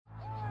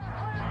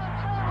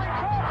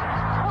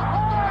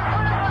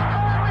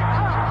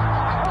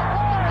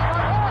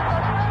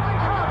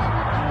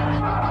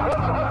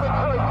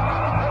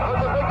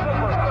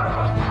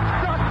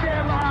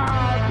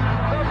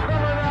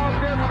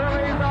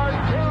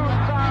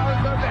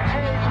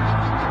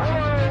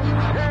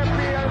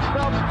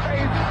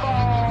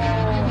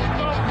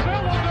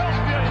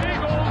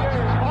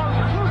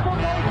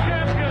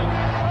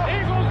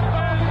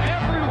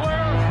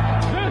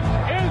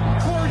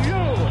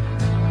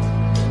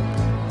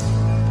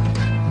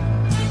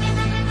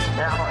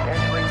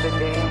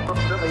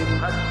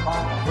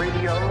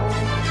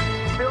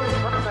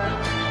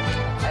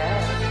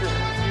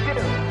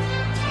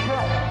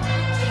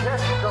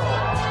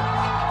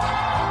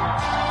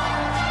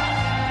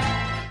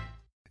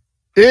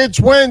It's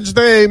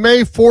Wednesday,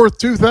 May 4th,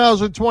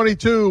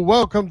 2022.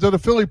 Welcome to the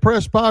Philly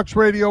Press Box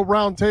Radio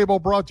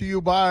Roundtable, brought to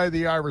you by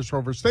the Irish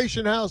Rover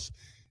Station House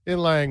in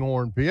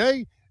Langhorne, PA,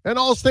 and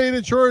Allstate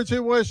Insurance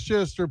in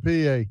Westchester,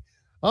 PA.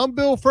 I'm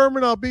Bill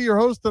Furman. I'll be your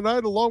host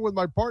tonight, along with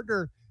my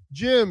partner,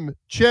 Jim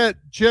Chet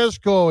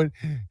Chesko. And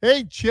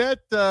hey, Chet,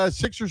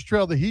 Sixers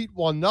trail the Heat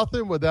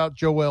 1-0 without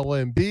Joel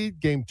Embiid.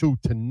 Game 2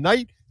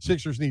 tonight.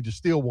 Sixers need to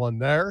steal one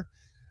there.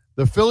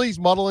 The Phillies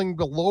muddling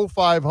below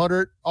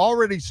 500,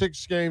 already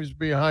 6 games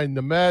behind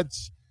the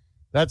Mets.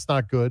 That's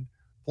not good.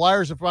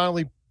 Flyers have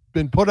finally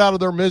been put out of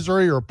their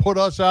misery, or put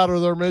us out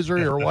of their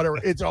misery, or whatever.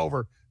 It's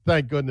over.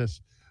 Thank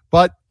goodness.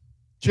 But,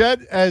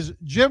 Chet, as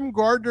Jim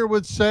Gardner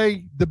would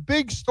say, the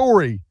big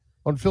story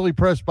on Philly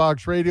Press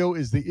Box Radio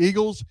is the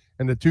Eagles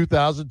and the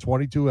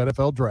 2022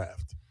 NFL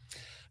Draft.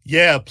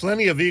 Yeah,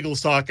 plenty of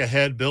Eagles talk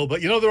ahead, Bill.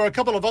 But, there are a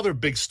couple of other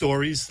big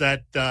stories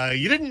that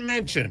you didn't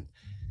mention.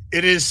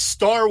 It is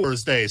Star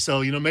Wars Day,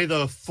 so, may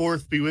the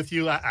 4th be with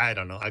you. I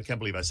don't know. I can't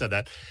believe I said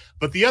that.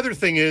 But the other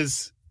thing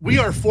is, we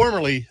are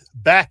formally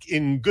back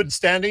in good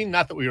standing,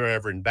 not that we were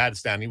ever in bad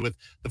standing, with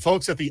the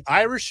folks at the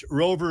Irish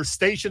Rover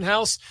Station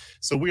House.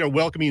 So we are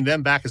welcoming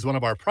them back as one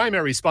of our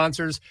primary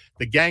sponsors.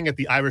 The gang at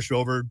the Irish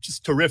Rover,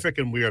 just terrific,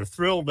 and we are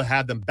thrilled to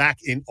have them back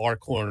in our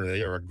corner.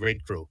 They are a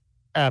great crew.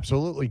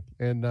 Absolutely,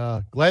 and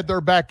glad they're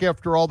back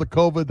after all the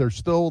COVID. They're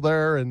still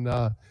there and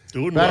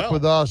doing back well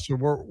with us,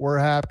 and we're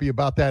happy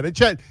about that. And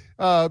Chet,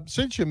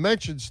 since you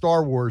mentioned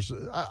Star Wars,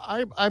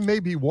 I may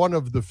be one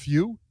of the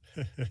few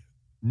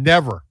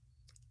never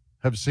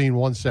have seen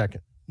 1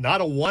 second.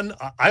 Not a one.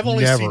 I've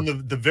only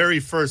seen the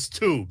very first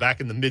 2 back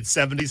in the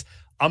mid-'70s.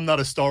 I'm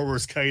not a Star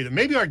Wars guy either.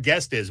 Maybe our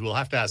guest is. We'll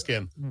have to ask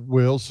him.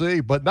 We'll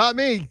see, but not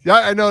me.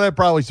 I know that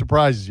probably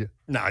surprises you.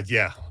 Nah,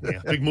 yeah.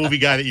 Big movie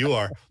guy that you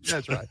are.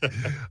 That's right.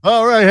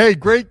 All right. Hey,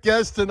 great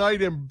guest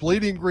tonight in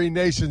Bleeding Green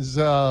Nation's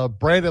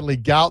Brandon Lee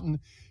Gowton.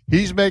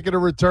 He's making a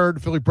return to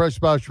Philly Press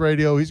Box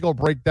Radio. He's going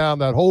to break down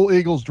that whole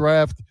Eagles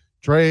draft,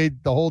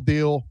 trade, the whole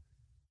deal.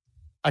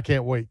 I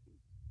can't wait.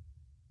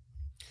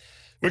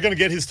 We're going to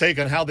get his take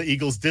on how the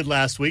Eagles did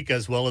last week,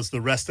 as well as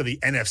the rest of the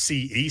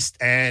NFC East,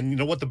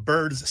 and what the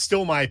Birds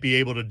still might be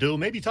able to do.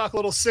 Maybe talk a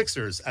little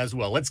Sixers as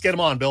well. Let's get them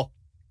on, Bill.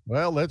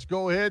 Well, let's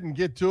go ahead and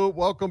get to it.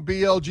 Welcome,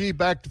 BLG,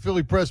 back to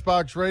Philly Press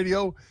Box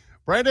Radio.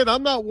 Brandon,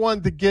 I'm not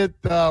one to get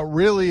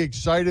really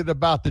excited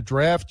about the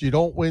draft. You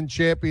don't win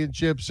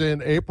championships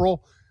in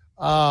April,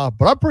 but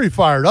I'm pretty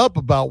fired up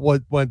about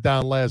what went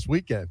down last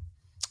weekend.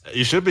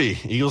 You should be.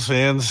 Eagles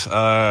fans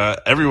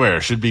everywhere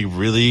should be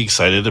really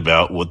excited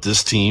about what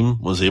this team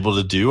was able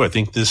to do. I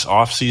think this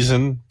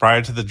offseason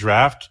prior to the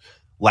draft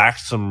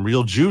lacked some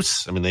real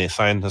juice. I mean, they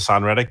signed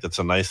Hassan Reddick. That's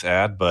a nice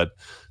ad, but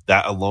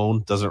that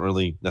alone doesn't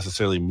really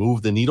necessarily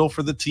move the needle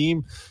for the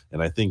team.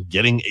 And I think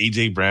getting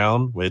A.J.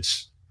 Brown,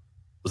 which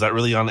was that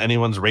really on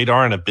anyone's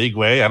radar in a big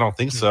way? I don't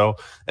think so.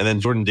 And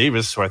then Jordan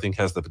Davis, who I think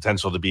has the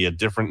potential to be a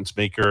difference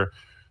maker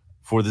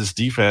for this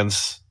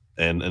defense,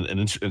 and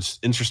an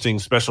interesting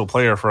special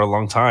player for a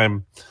long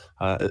time,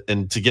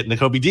 and to get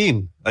Nakobe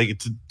Dean,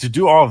 to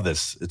do all of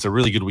this, it's a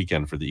really good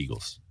weekend for the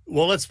Eagles.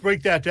 Well, let's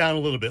break that down a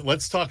little bit.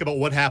 Let's talk about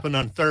what happened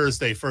on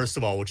Thursday, first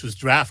of all, which was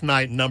draft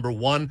night number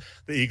 1.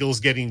 The Eagles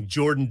getting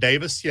Jordan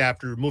Davis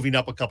after moving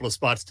up a couple of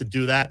spots to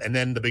do that, and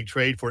then the big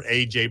trade for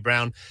A.J.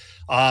 Brown.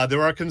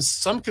 There are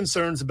some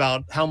concerns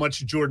about how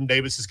much Jordan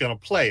Davis is going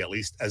to play, at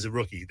least as a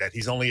rookie, that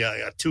he's only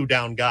a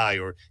 2-down guy,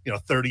 or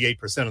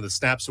 38% of the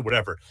snaps or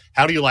whatever.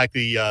 How do you like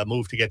the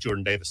move to get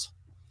Jordan Davis?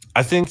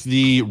 I think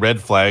the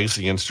red flags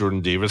against Jordan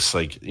Davis,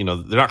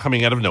 they're not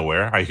coming out of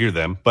nowhere. I hear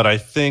them, but I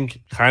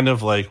think kind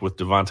of like with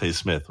Devontae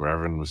Smith, where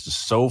everyone was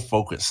just so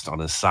focused on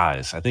his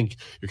size. I think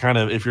you're kind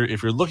of, if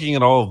you're looking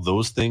at all of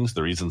those things,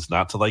 the reasons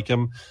not to like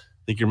him,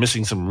 I think you're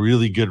missing some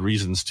really good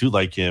reasons to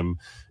like him.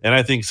 And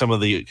I think some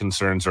of the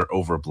concerns are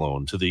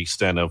overblown to the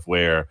extent of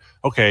where,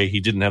 okay,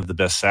 he didn't have the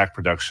best sack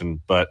production,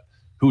 but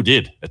who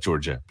did at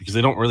Georgia? Because they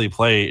don't really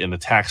play an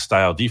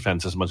attack-style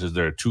defense as much as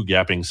they're a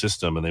 2-gapping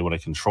system, and they want to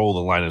control the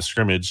line of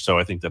scrimmage. So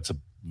I think that's a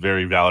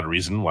very valid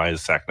reason why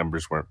his sack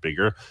numbers weren't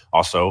bigger.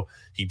 Also,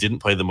 he didn't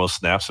play the most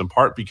snaps, in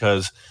part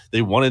because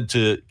they wanted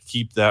to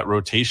keep that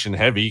rotation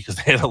heavy because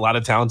they had a lot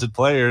of talented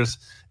players,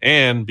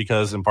 and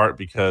in part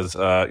because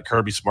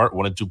Kirby Smart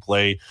wanted to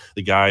play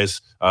the guys,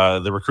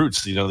 the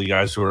recruits, the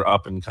guys who are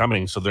up and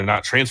coming, so they're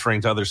not transferring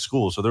to other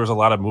schools. So there was a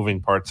lot of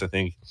moving parts, I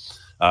think,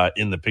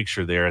 in the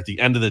picture there. At the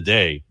end of the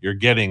day, you're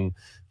getting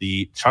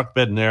the Chuck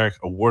Bednarik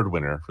Award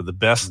winner for the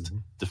best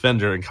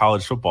defender in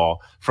college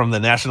football from the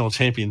national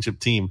championship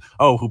team.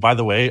 Oh, who, by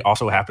the way,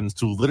 also happens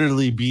to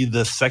literally be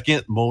the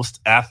second most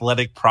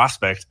athletic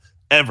prospect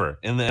ever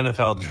in the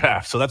NFL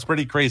draft. So that's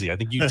pretty crazy. I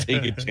think you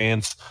take a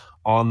chance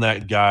on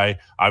that guy.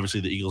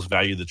 Obviously, the Eagles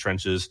value the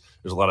trenches.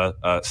 There's a lot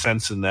of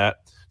sense in that.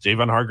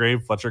 Javon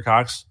Hargrave, Fletcher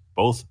Cox,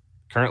 both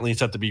currently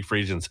set to be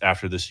free agents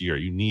after this year.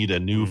 You need a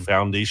new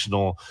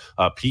foundational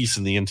piece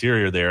in the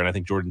interior there, and I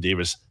think Jordan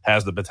Davis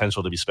has the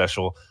potential to be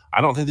special.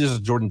 I don't think there's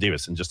a Jordan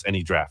Davis in just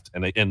any draft.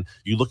 And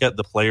you look at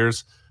the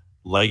players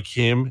like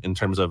him in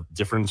terms of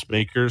difference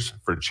makers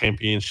for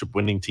championship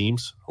winning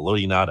teams.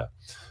 Haloti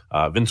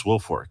Ngata, Vince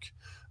Wilfork,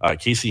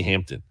 Casey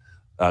Hampton,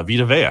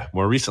 Vita Vea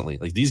more recently.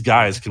 Like these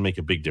guys can make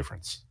a big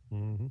difference.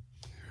 Mm-hmm.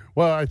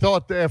 Well, I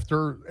thought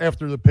after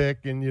the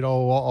pick and,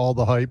 all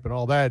the hype and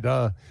all that,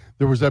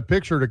 there was that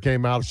picture that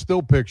came out, a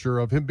still picture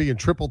of him being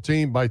triple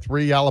teamed by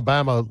 3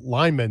 Alabama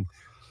linemen.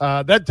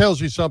 That tells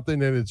you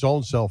something in its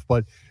own self.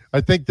 But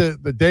I think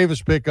the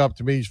Davis pickup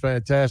to me is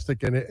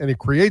fantastic, and it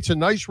creates a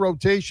nice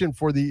rotation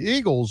for the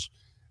Eagles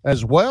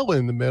as well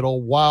in the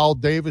middle while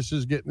Davis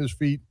is getting his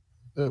feet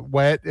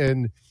wet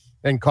and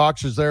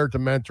Cox is there to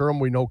mentor him.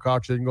 We know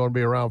Cox isn't going to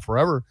be around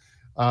forever.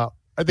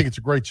 I think it's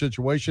a great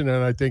situation,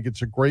 and I think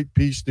it's a great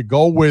piece to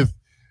go with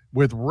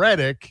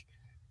Reddick.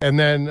 And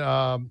then,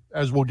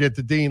 as we'll get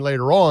to Dean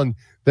later on,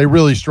 they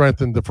really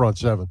strengthened the front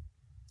seven.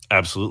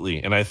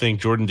 Absolutely. And I think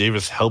Jordan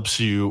Davis helps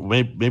you.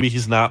 Maybe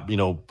he's not,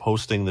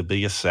 posting the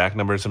biggest sack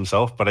numbers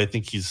himself, but I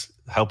think he's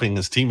helping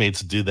his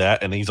teammates do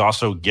that. And he's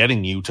also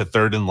getting you to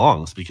 3rd and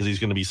longs because he's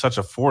going to be such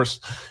a force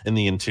in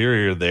the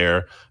interior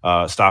there,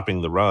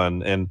 stopping the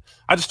run. And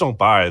I just don't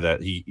buy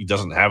that he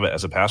doesn't have it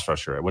as a pass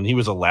rusher. When he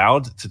was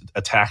allowed to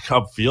attack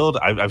upfield,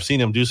 I've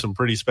seen him do some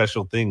pretty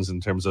special things in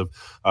terms of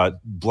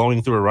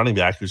blowing through a running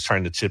back who's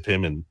trying to chip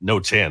him and no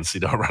chance, a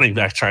running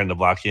back trying to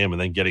block him and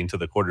then getting to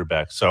the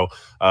quarterback. So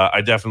I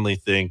definitely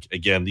think,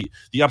 again,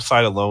 the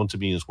upside alone to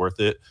me is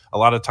worth it. A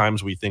lot of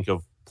times we think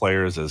of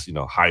players as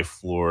high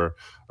floor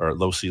or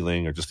low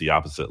ceiling, or just the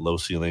opposite, low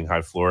ceiling,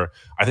 high floor.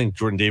 I think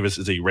Jordan Davis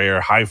is a rare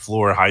high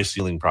floor, high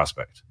ceiling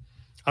prospect.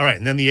 All right,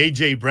 and then the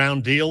A.J. Brown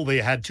deal, they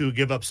had to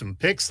give up some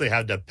picks. They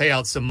had to pay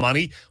out some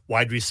money.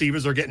 Wide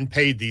receivers are getting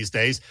paid these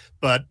days.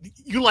 But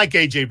you like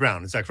A.J.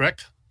 Brown, is that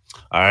correct?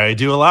 I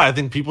do a lot. I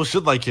think people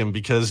should like him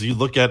because you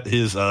look at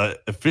his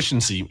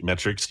efficiency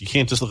metrics. You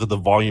can't just look at the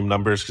volume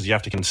numbers because you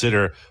have to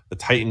consider the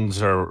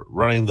Titans are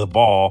running the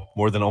ball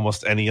more than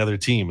almost any other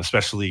team,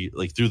 especially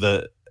like through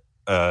the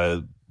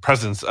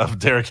presence of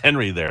Derrick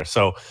Henry there.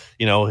 So,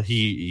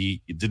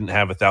 he didn't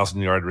have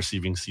 1,000-yard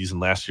receiving season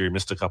last year. He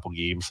missed a couple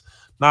games.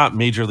 Not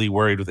majorly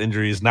worried with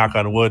injuries, knock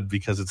on wood,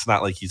 because it's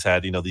not like he's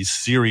had, these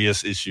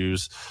serious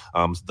issues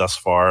thus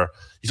far.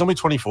 He's only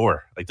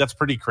 24. Like, that's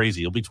pretty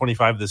crazy. He'll be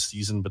 25 this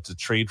season, but to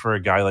trade for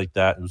a guy like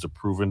that who's a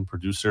proven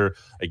producer,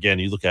 again,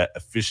 you look at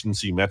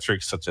efficiency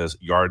metrics such as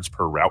yards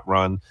per route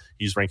run.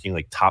 He's ranking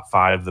like top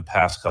 5 the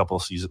past couple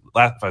seasons.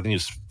 I think he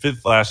was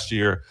 5th last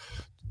year,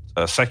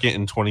 2nd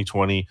in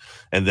 2020,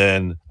 and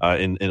then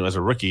as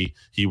a rookie,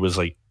 he was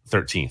like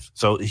 13th.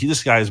 So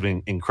this guy has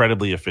been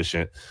incredibly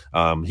efficient.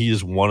 He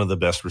is one of the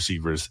best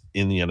receivers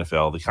in the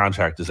NFL. The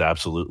contract is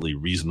absolutely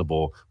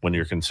reasonable when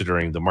you're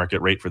considering the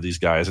market rate for these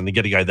guys, and to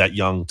get a guy that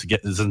young to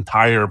get his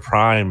entire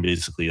prime,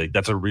 basically, like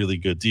that's a really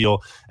good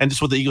deal. And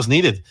just what the Eagles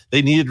needed,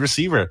 they needed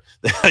receiver.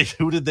 Like,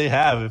 who did they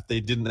have if they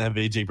didn't have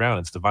A.J. Brown?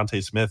 It's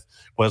Devontae Smith,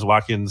 Quez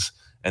Watkins,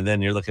 and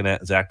then you're looking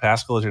at Zach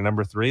Pascal as your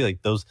number 3. Like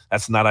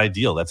that's not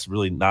ideal. That's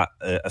really not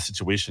a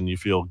situation you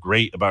feel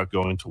great about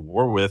going to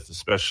war with,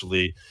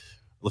 especially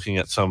looking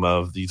at some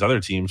of these other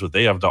teams, what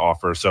they have to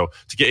offer. So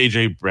to get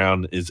A.J.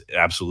 Brown is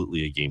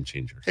absolutely a game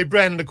changer. Hey,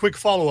 Brandon, a quick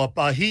follow-up.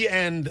 He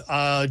and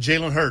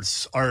Jalen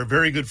Hurts are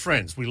very good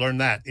friends. We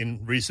learned that in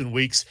recent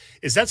weeks.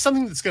 Is that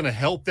something that's going to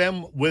help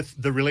them with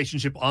the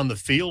relationship on the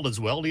field as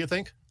well, do you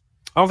think?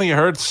 I don't think it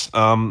hurts.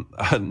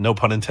 No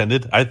pun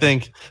intended. I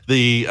think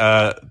the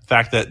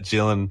fact that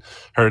Jalen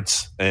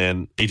Hurts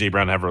and A.J.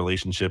 Brown have a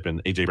relationship,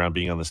 and A.J. Brown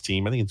being on this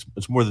team, I think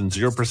it's more than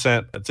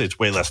 0%. I'd say it's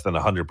way less than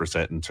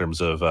 100% in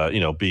terms of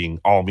being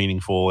all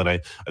meaningful. And I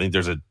think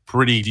there's a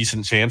pretty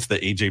decent chance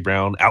that A.J.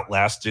 Brown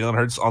outlasts Jalen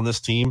Hurts on this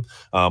team.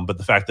 But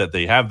the fact that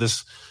they have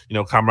this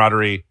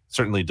camaraderie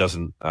certainly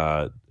doesn't.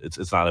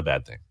 It's not a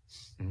bad thing.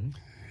 Mm-hmm.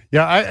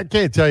 Yeah, I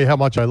can't tell you how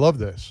much I love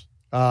this.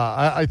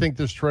 I think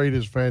this trade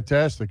is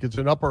fantastic. It's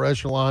an upper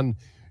echelon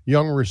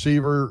young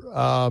receiver.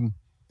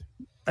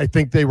 I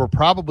think they were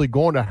probably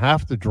going to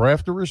have to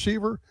draft a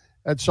receiver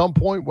at some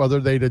point, whether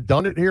they'd have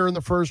done it here in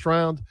the first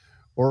round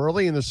or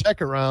early in the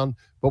second round.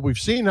 But we've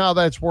seen how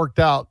that's worked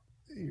out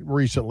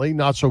recently.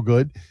 Not so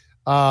good.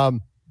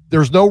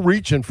 There's no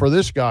reaching for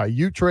this guy.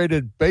 You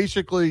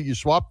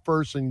swapped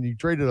first and you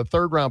traded a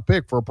 3rd-round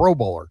pick for a Pro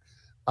Bowler.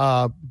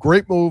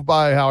 Great move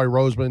by Howie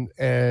Roseman,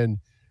 and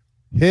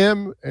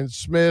him and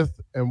Smith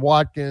and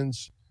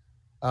Watkins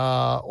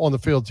on the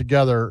field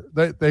together,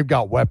 they've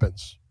got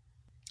weapons.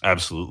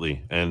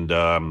 Absolutely. And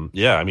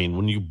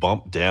when you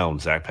bump down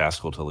Zach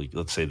Pascal to,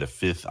 let's say, the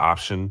 5th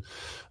option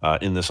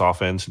in this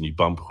offense, and you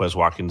bump Quez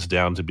Watkins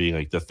down to being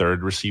like the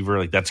 3rd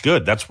receiver, that's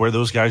good. That's where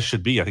those guys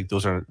should be. I think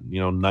those are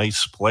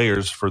nice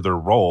players for their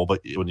role, but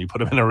when you put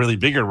them in a really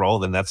bigger role,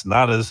 then that's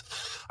not as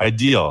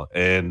ideal.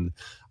 And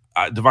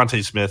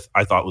Devontae Smith,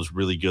 I thought, was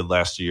really good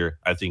last year.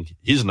 I think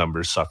his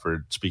numbers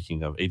suffered.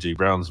 Speaking of A.J.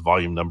 Brown's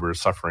volume numbers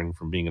suffering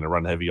from being in a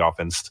run-heavy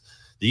offense,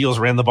 the Eagles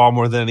ran the ball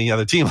more than any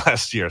other team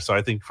last year. So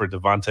I think for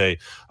Devontae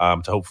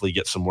to hopefully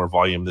get some more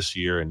volume this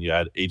year, and you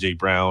had A.J.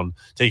 Brown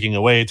taking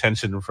away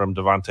attention from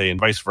Devontae and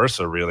vice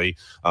versa, really,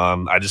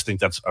 I just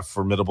think that's a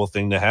formidable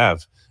thing to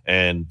have.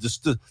 And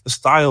just the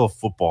style of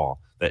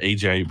football that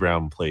A.J.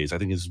 Brown plays, I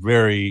think is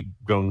very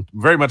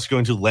much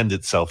going to lend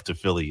itself to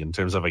Philly in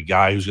terms of a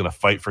guy who's going to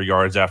fight for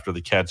yards after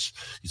the catch.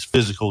 He's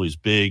physical. He's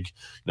big.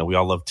 We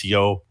all love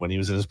T.O. when he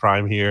was in his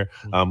prime here.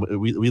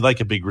 We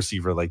like a big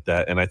receiver like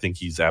that, and I think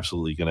he's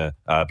absolutely going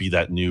to be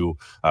that new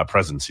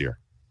presence here.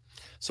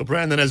 So,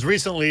 Brandon, as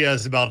recently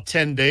as about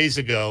 10 days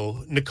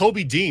ago,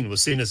 Nakobe Dean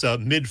was seen as a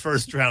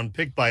mid-first round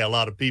pick by a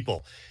lot of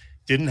people.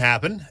 Didn't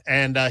happen,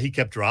 and he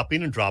kept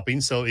dropping and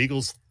dropping. So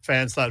Eagles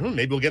fans thought,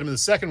 maybe we'll get him in the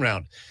second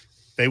round.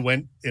 They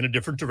went in a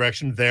different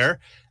direction there.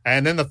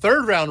 And then the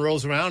third round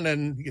rolls around,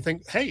 and you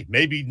think, hey,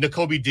 maybe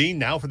Nakobe Dean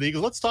now for the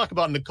Eagles. Let's talk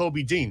about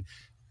Nakobe Dean.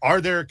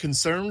 Are there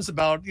concerns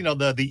about,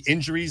 the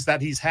injuries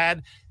that he's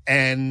had?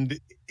 And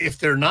if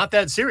they're not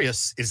that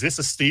serious, is this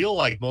a steal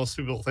like most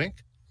people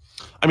think?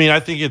 I mean, I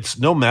think it's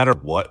no matter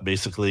what,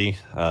 basically,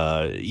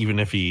 even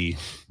if he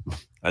 –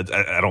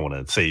 I don't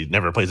want to say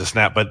never plays a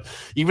snap, but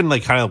even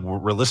like kind of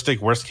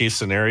realistic worst case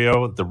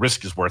scenario, the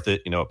risk is worth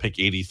it. Pick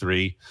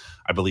 83,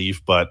 I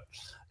believe, but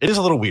it is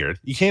a little weird.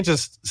 You can't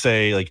just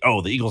say like,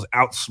 oh, the Eagles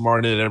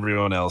outsmarted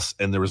everyone else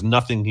and there was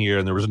nothing here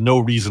and there was no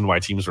reason why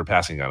teams were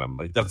passing on him.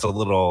 Like that's a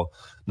little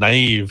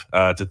naive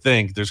to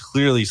think. There's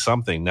clearly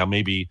something. Now,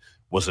 maybe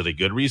was it a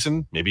good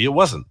reason? Maybe it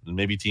wasn't. And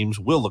maybe teams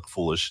will look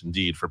foolish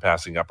indeed for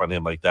passing up on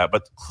him like that.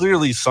 But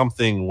clearly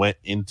something went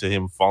into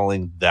him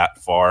falling that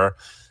far.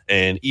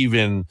 And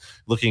even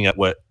looking at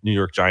what New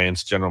York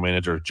Giants general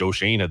manager Joe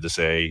Shane had to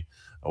say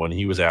when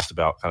he was asked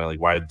about kind of like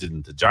why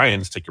didn't the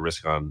Giants take a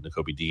risk on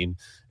Nakobe Dean,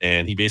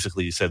 and he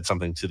basically said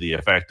something to the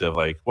effect of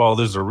like, well,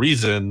 there's a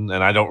reason,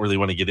 and I don't really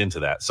want to get into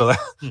that. So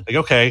like,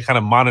 okay, kind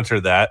of monitor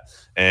that,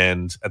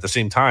 and at the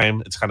same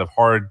time, it's kind of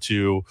hard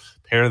to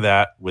pair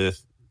that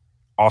with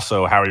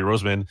also Howie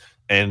Roseman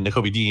and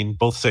Nakobe Dean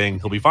both saying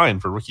he'll be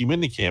fine for rookie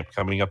minicamp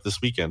coming up this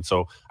weekend.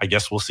 So I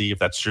guess we'll see if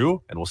that's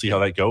true, and we'll see how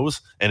that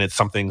goes. And it's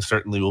something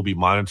certainly we'll be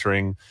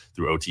monitoring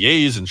through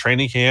OTAs and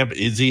training camp.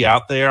 Is he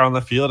out there on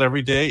the field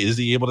every day? Is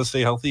he able to stay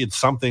healthy? It's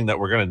something that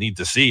we're going to need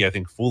to see, I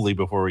think, fully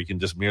before we can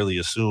just merely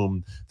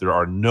assume there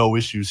are no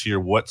issues here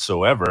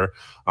whatsoever.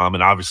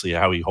 And obviously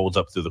how he holds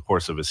up through the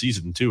course of a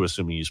season too,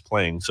 assuming he's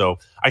playing. So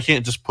I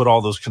can't just put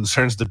all those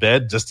concerns to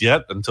bed just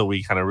yet until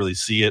we kind of really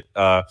see it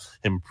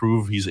him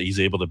prove he's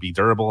able to be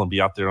durable and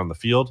be out there on the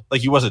field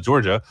like he was at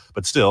Georgia.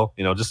 But still,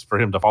 just for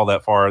him to fall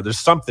that far, there's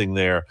something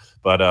there.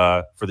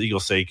 But for the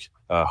Eagles' sake,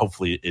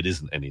 hopefully it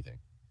isn't anything.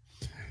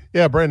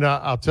 Yeah, Brandon,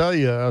 I'll tell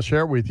you, I'll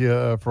share with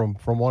you from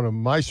one of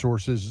my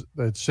sources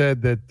that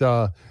said that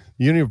the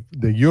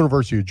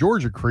University of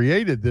Georgia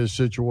created this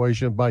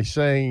situation by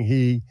saying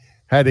he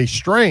had a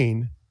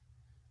strain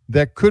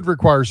that could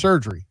require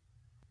surgery.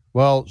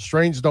 Well,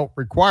 strains don't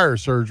require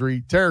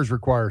surgery. Tears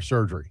require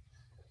surgery.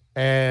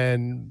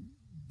 And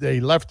they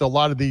left a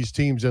lot of these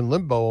teams in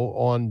limbo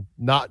on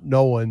not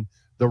knowing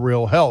the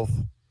real health.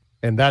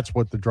 And that's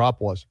what the drop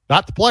was.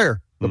 Not the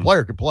player. The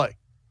player could play.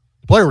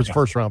 The player was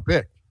first-round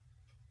pick.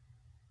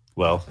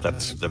 Well,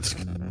 that's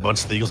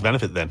much the Eagles'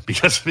 benefit then,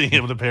 because being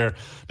able to pair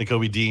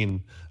Nakobe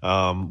Dean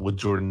with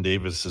Jordan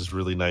Davis is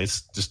really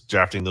nice. Just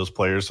drafting those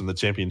players from the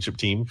championship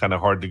team, kind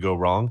of hard to go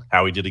wrong.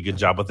 Howie did a good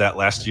job with that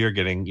last year,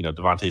 getting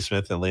Devontae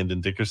Smith and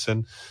Landon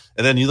Dickerson.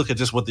 And then you look at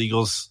just what the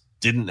Eagles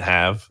didn't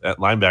have at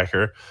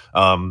linebacker.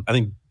 I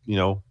think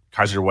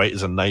Kaiser White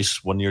is a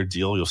nice one-year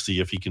deal. You'll see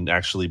if he can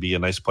actually be a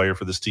nice player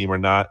for this team or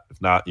not. If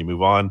not, you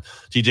move on.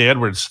 TJ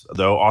Edwards,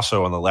 though,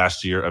 also on the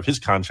last year of his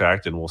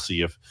contract, and we'll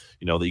see if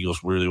the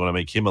Eagles really want to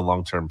make him a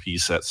long-term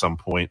piece at some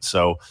point.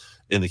 So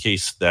in the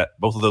case that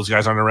both of those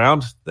guys aren't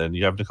around, then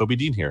you have Nakobe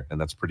Dean here, and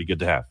that's pretty good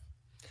to have.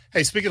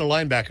 Hey, speaking of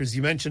linebackers,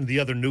 you mentioned the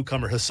other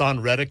newcomer, Hassan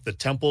Reddick, the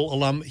Temple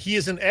alum. He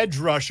is an edge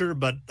rusher,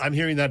 but I'm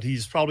hearing that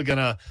he's probably going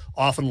to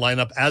often line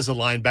up as a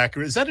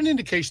linebacker. Is that an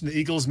indication the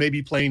Eagles may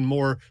be playing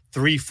more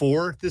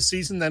 3-4 this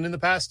season than in the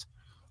past?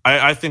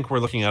 I think we're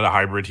looking at a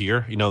hybrid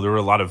here. There were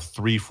a lot of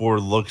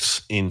 3-4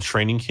 looks in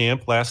training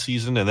camp last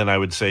season, and then I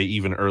would say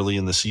even early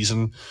in the season.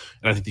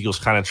 And I think the Eagles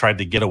kind of tried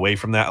to get away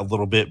from that a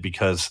little bit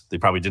because they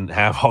probably didn't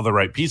have all the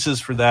right pieces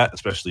for that,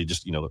 especially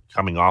just,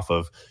 coming off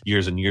of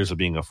years and years of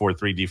being a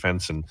 4-3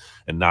 defense and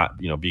not,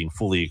 being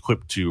fully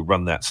equipped to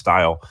run that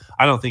style.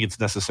 I don't think it's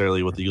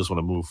necessarily what the Eagles want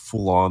to move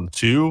full on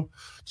to,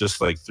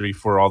 just like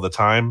 3-4 all the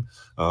time.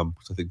 I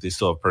think they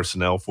still have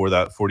personnel for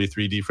that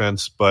 43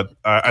 defense, but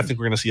I think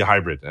we're going to see a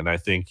hybrid. And I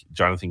think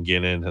Jonathan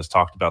Gannon has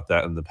talked about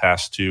that in the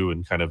past too,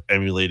 and kind of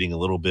emulating a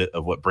little bit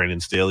of what Brandon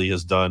Staley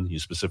has done. He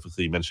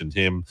specifically mentioned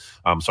him.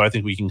 So I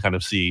think we can kind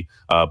of see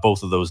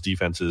both of those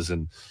defenses.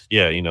 And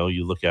yeah,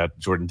 you look at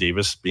Jordan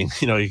Davis being,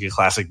 a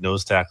classic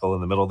nose tackle in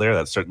the middle there.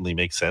 That certainly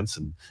makes sense.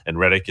 And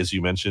Reddick, as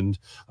you mentioned,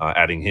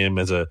 adding him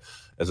as a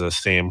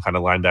same kind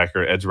of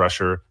linebacker, edge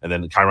rusher, and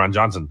then Kyron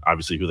Johnson,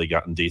 obviously, who they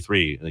got in day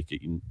 3,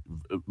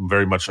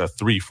 very much a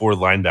 3-4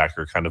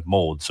 linebacker kind of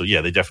mold. So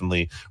yeah, they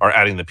definitely are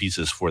adding the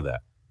pieces for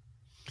that.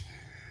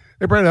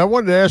 Hey, Brandon, I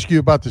wanted to ask you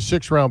about the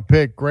 6th-round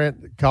pick,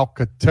 Grant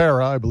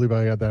Calcaterra. I believe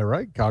I got that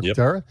right,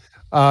 Calcaterra.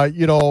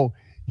 Yep.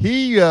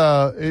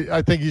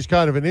 I think he's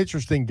kind of an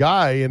interesting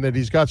guy in that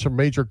he's got some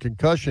major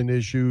concussion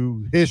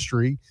issue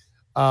history,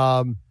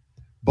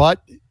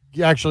 but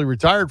he actually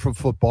retired from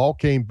football,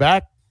 came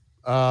back,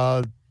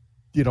 got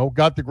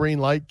the green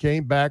light,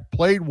 came back,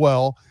 played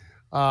well,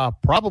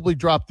 probably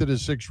dropped to the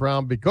 6th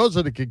round because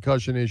of the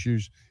concussion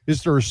issues.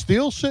 Is there a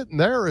steal sitting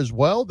there as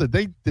well? Did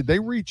they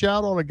reach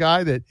out on a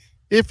guy that,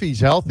 if he's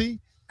healthy,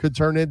 could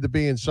turn into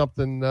being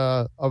something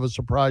of a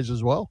surprise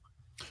as well?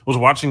 I was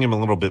watching him a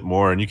little bit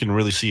more, and you can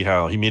really see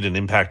how he made an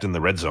impact in the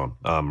red zone.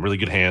 Really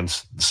good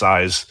hands, the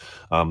size,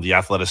 the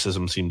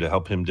athleticism seemed to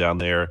help him down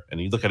there.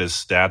 And you look at his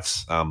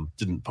stats,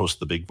 didn't post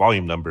the big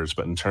volume numbers,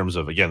 but in terms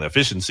of, again, the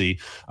efficiency,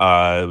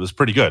 it was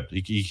pretty good.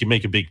 He can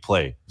make a big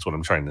play, is what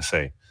I'm trying to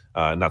say.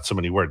 Not so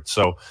many words.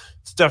 So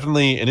it's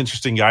definitely an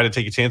interesting guy to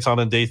take a chance on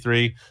in day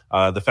 3.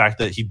 The fact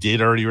that he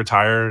did already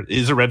retire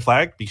is a red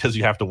flag, because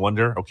you have to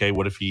wonder, okay,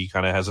 what if he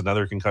kind of has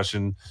another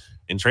concussion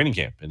in training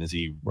camp? And is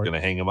he going to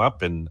hang him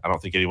up? And I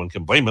don't think anyone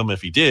can blame him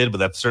if he did, but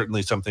that's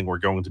certainly something we're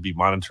going to be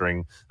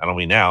monitoring, not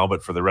only now,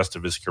 but for the rest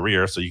of his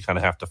career. So you kind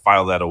of have to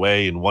file that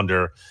away and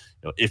wonder,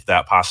 if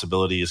that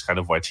possibility is kind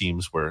of why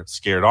teams were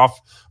scared off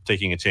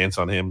taking a chance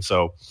on him.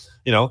 So,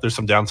 there's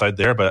some downside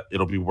there, but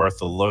it'll be worth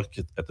a look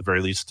at the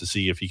very least to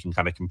see if he can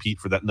kind of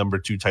compete for that number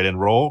 2 tight end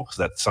role, because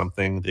that's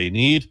something they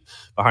need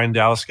behind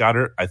Dallas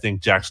Goedert. I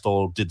think Jack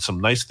Stoll did some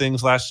nice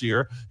things last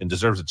year and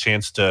deserves a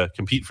chance to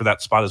compete for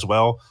that spot as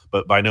well,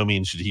 but by no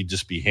means should he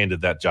just be handed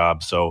that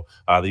job. So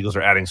the Eagles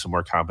are adding some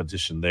more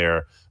competition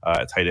there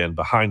at tight end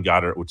behind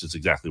Goedert, which is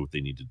exactly what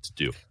they needed to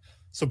do.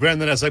 So,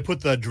 Brandon, as I put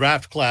the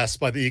draft class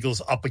by the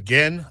Eagles up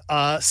again,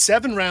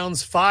 7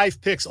 rounds,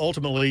 5 picks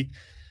ultimately,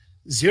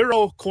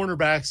 0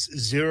 cornerbacks,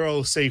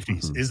 0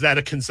 safeties. Mm-hmm. Is that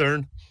a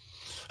concern?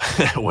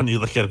 When you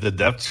look at the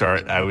depth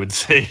chart, I would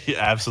say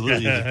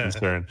absolutely is a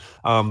concern.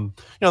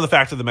 The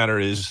fact of the matter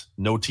is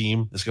no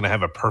team is going to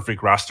have a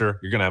perfect roster.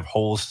 You're going to have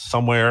holes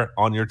somewhere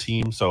on your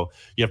team, so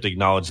you have to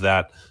acknowledge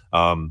that.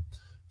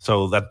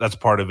 So that's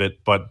part of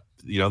it. But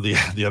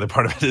the other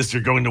part of it is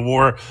you're going to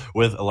war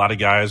with a lot of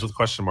guys with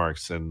question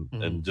marks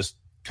and just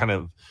kind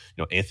of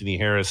Anthony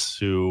Harris,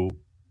 who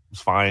was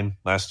fine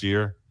last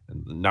year.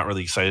 Not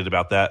really excited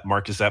about that.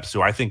 Marcus Epps,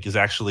 who I think is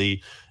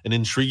actually an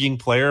intriguing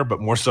player, but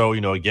more so,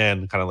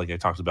 again, kind of like I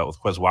talked about with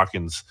Quez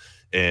Watkins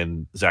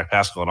and Zach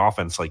Pascal on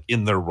offense, like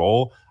in their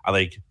role, I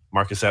like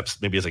Marcus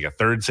Epps maybe as like a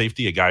third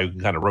safety, a guy who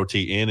can kind of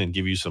rotate in and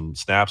give you some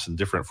snaps and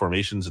different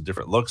formations and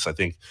different looks. I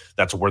think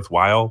that's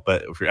worthwhile.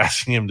 But if you're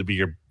asking him to be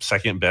your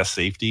second best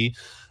safety,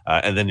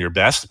 and then your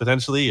best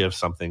potentially if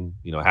something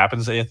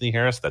happens to Anthony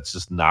Harris, that's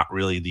just not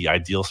really the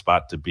ideal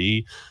spot to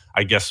be.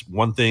 I guess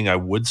one thing I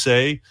would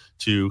say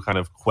to kind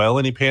of quell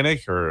any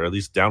panic or at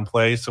least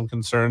downplay some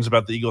concerns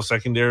about the Eagles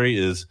secondary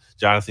is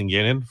Jonathan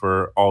Gannon,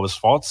 for all of his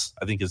faults,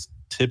 I think has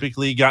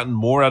typically gotten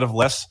more out of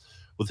less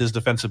with his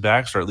defensive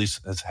backs, or at least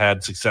has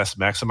had success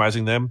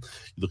maximizing them.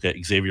 You look at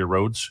Xavier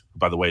Rhodes, who,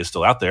 by the way, is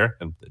still out there,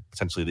 and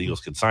potentially the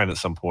Eagles could sign at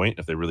some point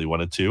if they really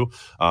wanted to.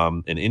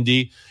 In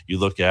Indy, you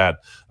look at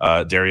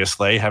Darius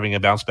Slay having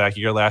a bounce-back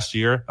year last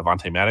year.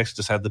 Avonte Maddox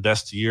just had the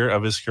best year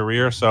of his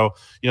career. So,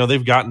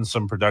 they've gotten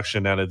some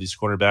production out of these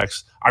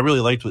cornerbacks. I really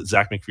liked what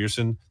Zach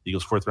McPherson, the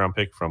Eagles' 4th-round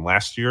pick from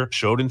last year,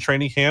 showed in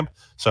training camp.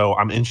 So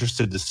I'm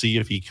interested to see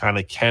if he kind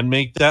of can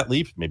make that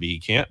leap. Maybe he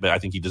can't, but I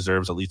think he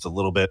deserves at least a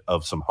little bit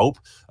of some hope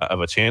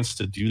of a chance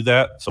to do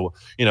that. So,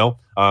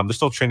 there's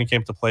still training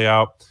camp to play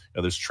out.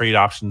 There's trade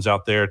options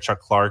out there. Chuck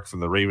Clark from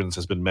the Ravens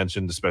has been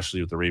mentioned,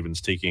 especially with the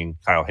Ravens taking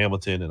Kyle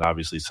Hamilton and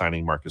obviously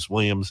signing Marcus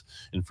Williams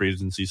in free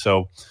agency.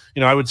 So,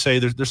 I would say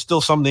there's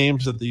still some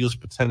names that the Eagles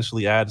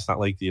potentially add. It's not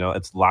like,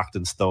 it's locked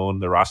in stone,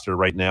 the roster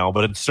right now,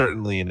 but it's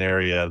certainly an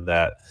area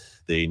that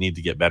they need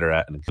to get better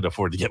at and could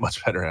afford to get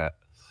much better at.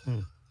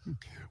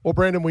 Well,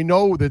 Brandon, we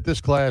know that this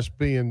class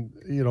being,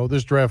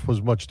 this draft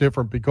was much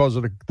different because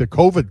of the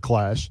COVID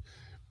class.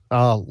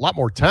 A lot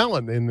more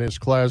talent in this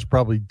class,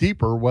 probably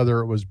deeper, whether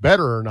it was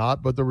better or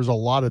not, but there was a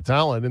lot of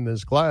talent in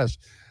this class.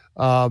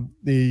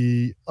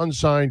 The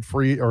unsigned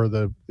free or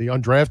the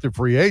undrafted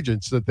free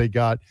agents that they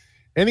got,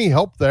 any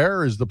help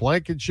there? Is the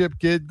Blankenship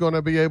kid going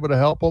to be able to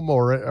help them,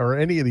 or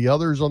any of the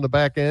others on the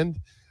back end?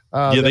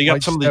 They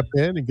got some step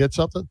in and get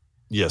something.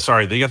 Yeah,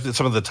 sorry. They got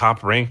some of the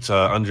top-ranked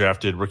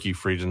undrafted rookie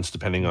free agents,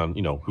 depending on,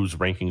 whose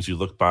rankings you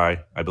look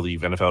by. I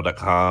believe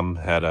NFL.com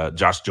had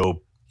Josh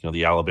Jobe,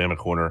 the Alabama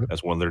corner,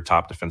 as one of their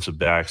top defensive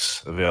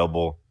backs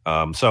available.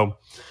 So,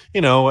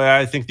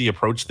 I think the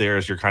approach there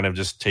is you're kind of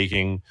just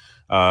taking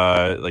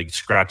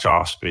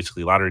scratch-offs,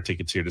 basically lottery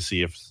tickets here to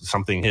see if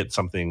something hits,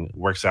 something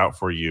works out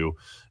for you.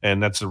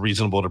 And that's a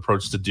reasonable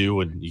approach to do,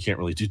 and you can't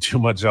really do too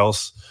much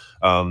else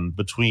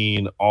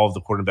between all of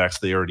the quarterbacks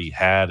they already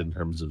had in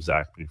terms of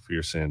Zach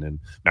McPherson and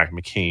Mac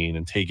McCain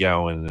and Tay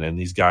Gowan and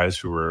these guys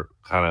who were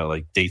kind of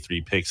like day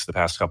 3 picks the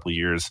past couple of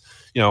years.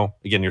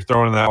 Again, you're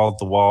throwing that all at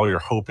the wall. You're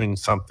hoping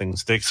something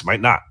sticks.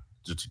 Might not.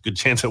 There's a good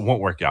chance it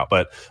won't work out.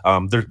 But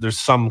there's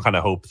some kind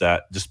of hope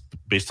that just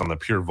based on the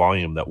pure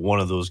volume that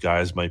one of those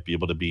guys might be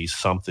able to be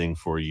something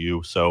for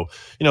you. So,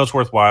 it's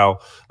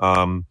worthwhile.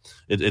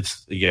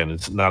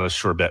 It's not a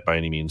sure bet by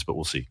any means, but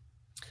we'll see.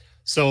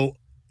 So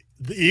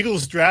The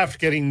Eagles draft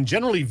getting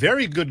generally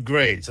very good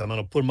grades. I'm going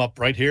to put them up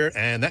right here,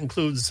 and that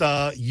includes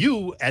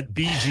you at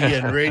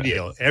BGN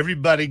Radio.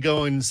 Everybody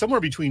going somewhere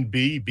between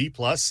B, B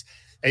plus,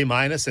 A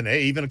minus, and A,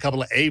 even a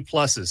couple of A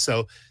pluses.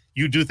 So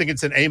you do think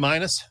it's an A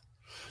minus?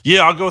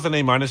 Yeah, I'll go with an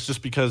A minus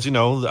just because,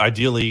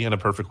 ideally in a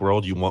perfect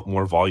world, you want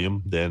more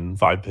volume than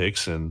 5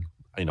 picks. And,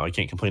 I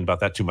can't complain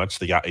about that too much.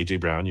 They got A.J.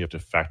 Brown. You have to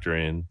factor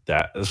in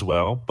that as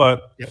well.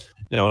 But,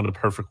 in a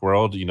perfect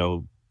world,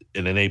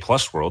 in an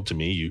A-plus world, to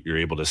me, you're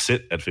able to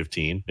sit at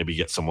 15, maybe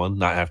get someone,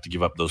 not have to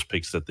give up those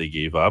picks that they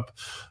gave up.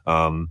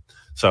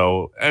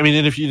 So, and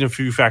if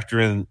you factor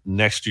in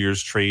next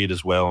year's trade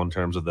as well in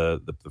terms of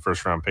the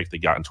first-round pick they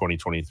got in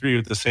 2023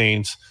 with the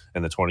Saints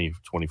and the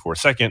 2024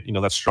 second,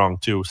 that's strong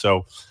too.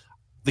 So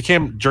the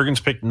Cam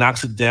Jurgens pick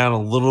knocks it down a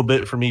little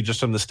bit for me just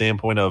from the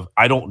standpoint of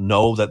I don't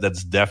know that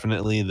that's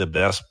definitely the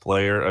best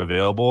player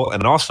available.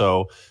 And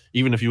also,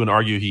 even if you would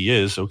argue he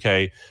is,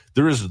 okay,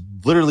 there is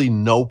literally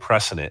no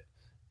precedent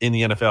in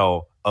the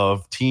NFL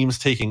of teams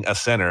taking a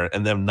center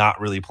and them not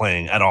really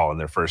playing at all in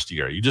their first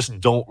year. You just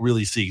don't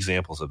really see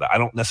examples of that. I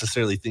don't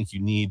necessarily think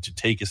you need to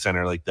take a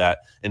center like that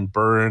and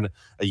burn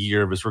a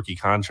year of his rookie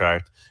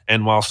contract.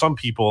 And while some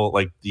people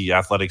like the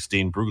Athletics'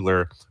 Dane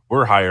Brugler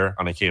were higher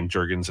on a Cam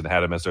Jurgens and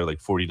had him as their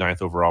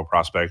 49th overall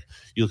prospect,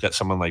 you look at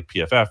someone like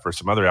PFF or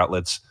some other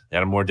outlets, they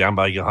had him more down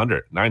by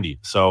 100, 90.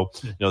 So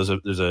there's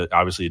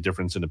obviously a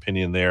difference in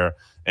opinion there.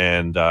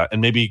 And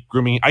maybe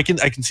grooming, I can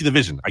see the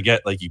vision. I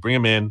get you bring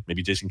him in,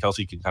 maybe Jason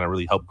Kelce can kind of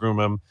really help groom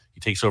him. He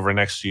takes over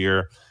next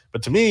year.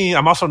 But to me,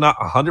 I'm also not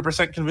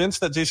 100% convinced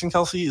that Jason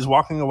Kelce is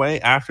walking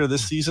away after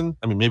this season.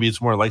 Maybe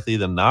it's more likely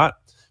than not,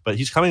 but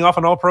he's coming off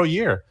an all-pro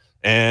year.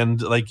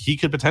 And he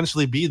could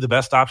potentially be the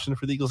best option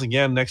for the Eagles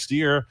again next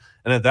year.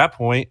 And at that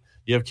point,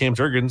 you have Cam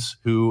Jurgens,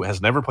 who has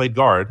never played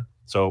guard.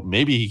 So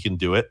maybe he can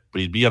do it,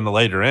 but he'd be on the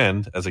later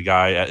end as a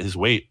guy at his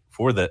weight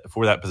for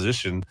that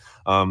position.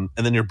 And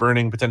then you're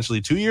burning potentially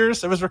 2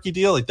 years of his rookie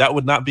deal. That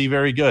would not be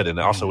very good. And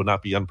it also would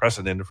not be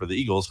unprecedented for the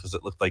Eagles because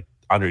it looked like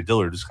Andre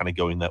Dillard is kind of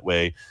going that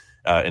way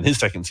in his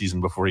second season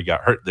before he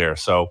got hurt there.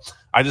 So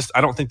I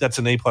don't think that's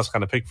an A-plus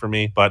kind of pick for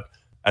me, but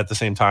at the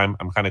same time,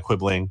 I'm kind of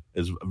quibbling.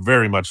 Is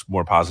very much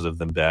more positive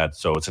than bad,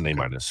 so it's an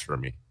A- for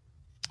me.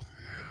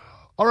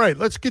 All right,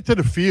 let's get to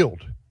the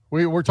field.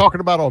 We're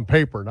talking about on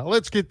paper. Now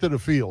let's get to the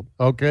field,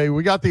 okay?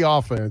 We got the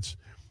offense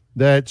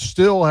that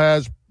still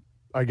has,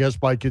 I guess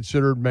by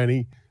considered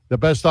many, the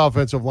best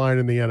offensive line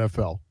in the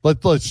NFL.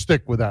 Let's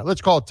stick with that. Let's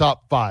call it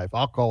top 5.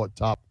 I'll call it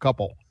top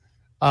couple.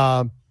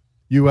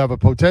 You have a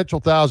potential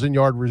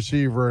 1,000-yard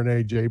receiver in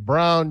A.J.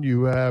 Brown.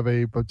 You have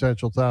a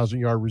potential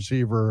 1,000-yard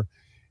receiver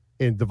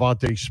in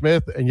Devontae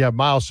Smith, and you have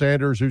Miles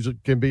Sanders, who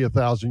can be a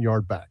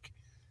 1,000-yard back.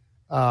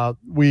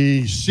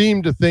 We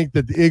seem to think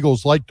that the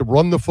Eagles like to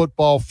run the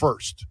football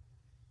first.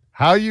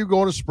 How are you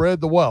going to spread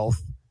the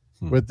wealth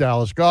with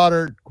Dallas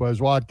Goedert, Quez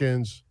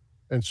Watkins,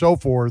 and so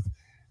forth?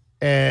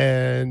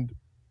 And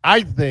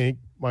I think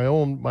my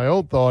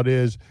own thought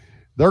is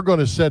they're going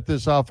to set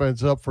this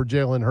offense up for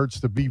Jalen Hurts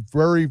to be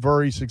very,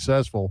 very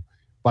successful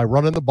by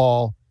running the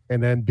ball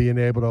and then being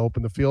able to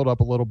open the field up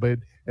a little bit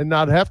and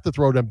not have to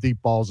throw them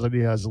deep balls that he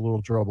has a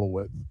little trouble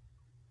with.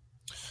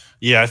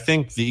 Yeah, I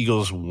think the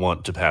Eagles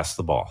want to pass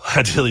the ball,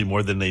 ideally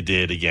more than they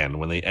did, again,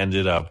 when they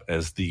ended up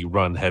as the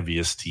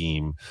run-heaviest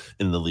team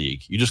in the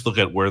league. You just look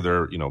at where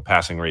their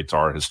passing rates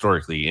are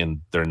historically, and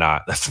they're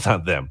not. That's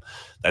not them.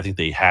 I think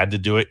they had to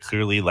do it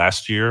clearly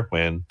last year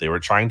when they were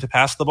trying to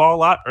pass the ball a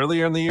lot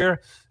earlier in the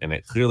year, and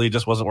it clearly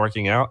just wasn't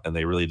working out, and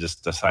they really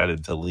just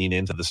decided to lean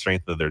into the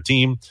strength of their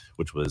team,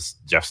 which was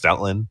Jeff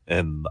Stoutland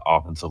and the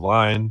offensive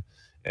line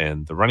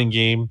and the running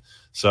game.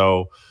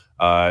 So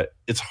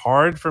it's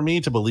hard for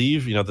me to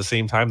believe, at the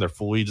same time, they're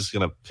fully just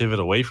going to pivot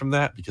away from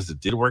that because it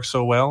did work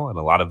so well. And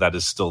a lot of that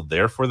is still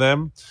there for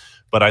them.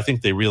 But I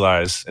think they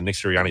realize, and Nick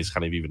Sirianni's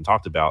kind of even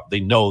talked about, they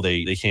know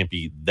they can't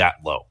be that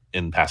low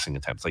in passing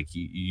attempts.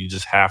 You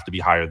just have to be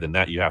higher than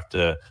that. You have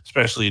to,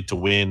 especially to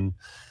win,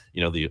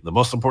 the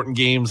most important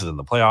games and in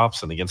the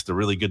playoffs and against the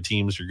really good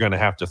teams, you're going to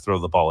have to throw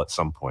the ball at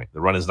some point.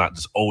 The run is not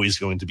just always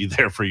going to be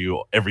there for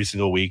you every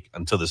single week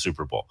until the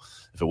Super Bowl.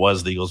 If it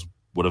was, the Eagles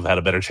would have had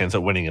a better chance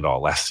at winning it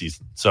all last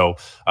season. So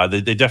they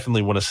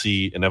definitely want to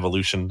see an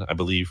evolution, I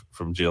believe,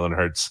 from Jalen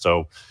Hurts.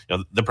 So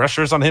the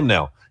pressure is on him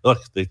now. Look,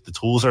 the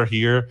tools are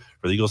here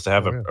for the Eagles to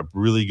have a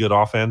really good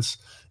offense,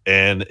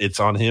 and it's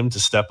on him to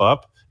step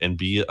up and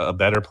be a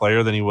better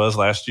player than he was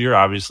last year.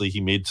 Obviously,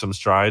 he made some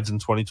strides in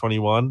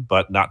 2021,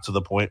 but not to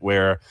the point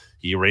where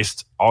he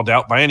erased all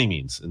doubt by any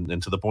means,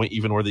 and to the point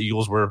even where the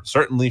Eagles were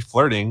certainly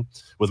flirting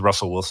with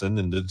Russell Wilson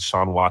and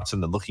Deshaun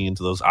Watson and looking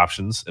into those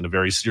options in a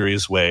very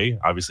serious way.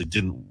 Obviously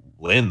didn't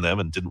land them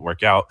and didn't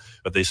work out,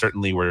 but they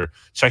certainly were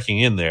checking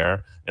in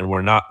there and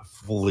were not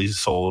fully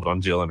sold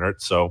on Jalen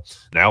Hurts. So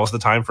now is the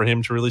time for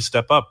him to really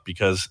step up,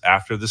 because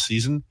after this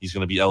season, he's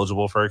going to be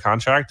eligible for a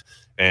contract.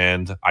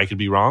 And I could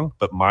be wrong,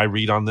 but my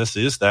read on this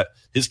is that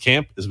his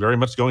camp is very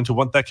much going to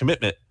want that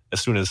commitment as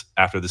soon as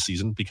after the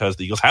season, because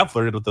the Eagles have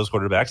flirted with those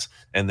quarterbacks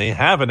and they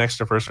have an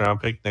extra first-round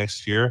pick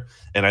next year.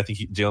 And I think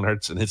Jalen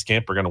Hurts and his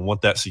camp are going to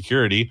want that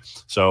security.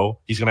 So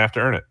he's going to have to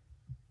earn it.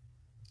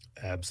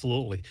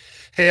 Absolutely.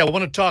 Hey, I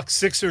want to talk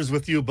Sixers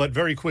with you, but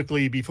very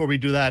quickly before we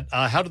do that,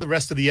 how did the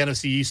rest of the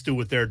NFC East do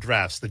with their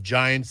drafts? The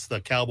Giants,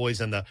 the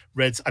Cowboys, and the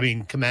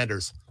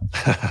Commanders.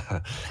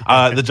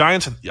 The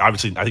Giants,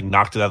 obviously, I think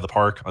knocked it out of the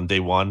park on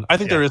day one. I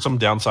think there is some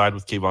downside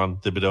with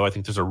Kayvon Thibodeau. I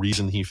think there's a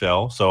reason he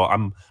fell. So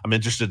I'm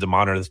interested to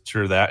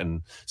monitor that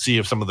and see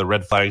if some of the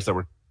red flags that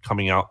were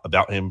coming out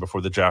about him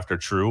before the draft are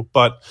true.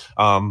 But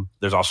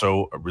there's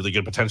also a really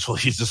good potential.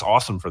 He's just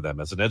awesome for them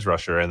as an edge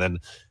rusher. And then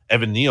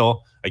Evan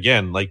Neal,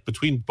 again, like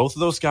between both of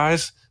those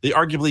guys, they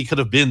arguably could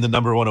have been the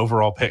number one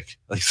overall pick.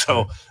 Like,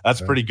 so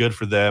that's pretty good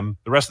for them.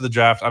 The rest of the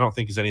draft, I don't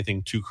think is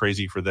anything too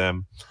crazy for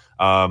them.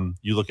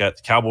 You look at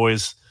the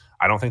Cowboys,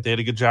 I don't think they had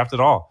a good draft at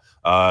all.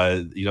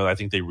 I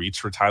think they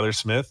reached for Tyler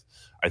Smith.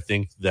 I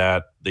think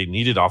that they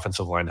needed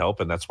offensive line help,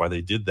 and that's why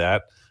they did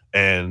that.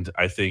 And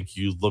I think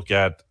you look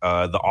at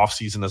the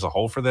offseason as a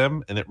whole for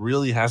them, and it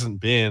really hasn't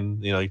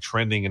been,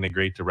 trending in a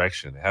great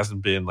direction. It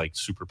hasn't been like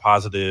super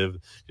positive.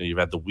 You've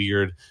had the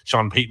weird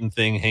Sean Payton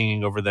thing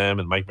hanging over them,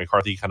 and Mike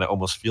McCarthy kind of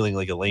almost feeling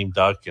like a lame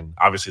duck. And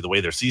obviously the way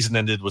their season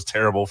ended was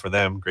terrible for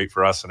them, great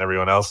for us and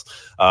everyone else.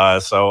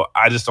 So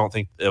I just don't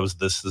think it was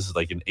this is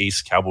like an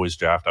ace Cowboys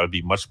draft. I would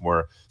be much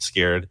more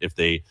scared if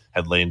they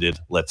had landed,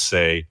 let's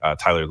say,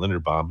 Tyler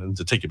Linderbaum. And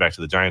to take it back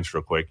to the Giants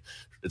real quick,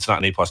 it's not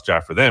an A-plus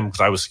draft for them because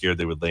I was scared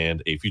they would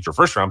land a future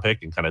first-round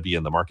pick and kind of be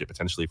in the market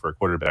potentially for a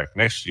quarterback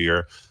next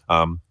year.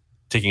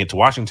 Taking it to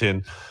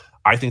Washington,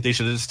 I think they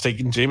should have just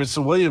taken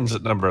Jamison Williams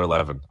at number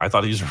 11. I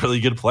thought he was a really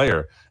good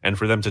player. And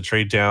for them to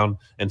trade down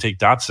and take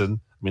Dotson,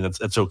 I mean,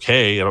 that's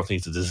okay. I don't think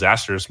it's a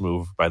disastrous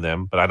move by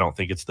them, but I don't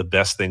think it's the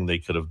best thing they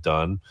could have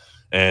done.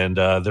 And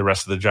the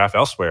rest of the draft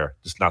elsewhere,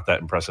 just not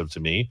that impressive to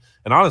me.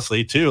 And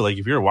honestly, too, like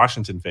if you're a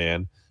Washington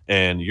fan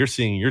and you're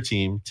seeing your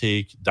team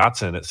take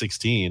Dotson at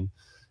 16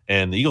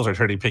 and the Eagles are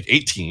turning pick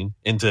 18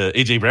 into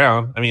A.J.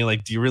 Brown, I mean,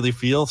 like, do you really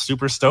feel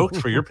super stoked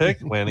for your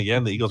pick when,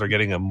 again, the Eagles are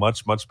getting a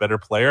much, much better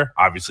player?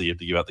 Obviously, you have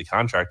to give out the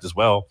contract as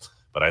well,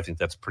 but I think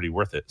that's pretty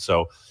worth it.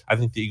 So I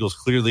think the Eagles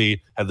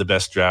clearly had the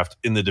best draft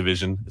in the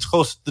division. It's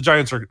close. The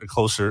Giants are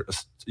closer,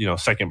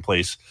 second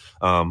place,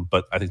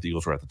 but I think the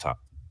Eagles were at the top.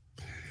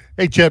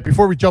 Hey, Chet,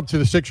 before we jump to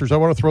the Sixers, I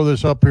want to throw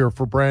this up here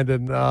for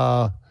Brandon.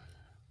 I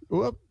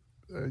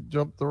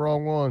jumped the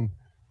wrong one.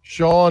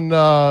 Sean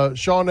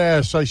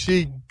asks, I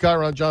see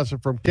Kyron Johnson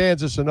from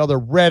Kansas, another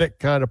Reddick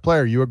kind of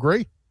player. You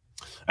agree?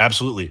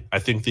 Absolutely. I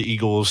think the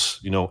Eagles,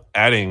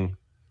 adding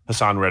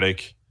Hassan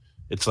Reddick,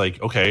 it's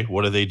like, okay,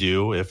 what do they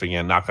do if,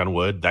 again, knock on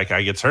wood, that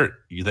guy gets hurt?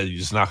 You're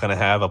just not going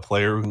to have a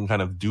player who can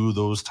kind of do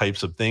those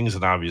types of things.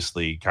 And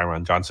obviously,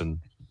 Kyron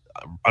Johnson,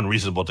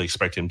 unreasonable to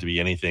expect him to be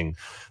anything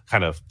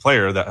kind of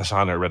player that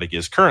Hassan Reddick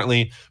is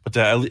currently, but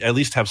to at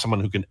least have someone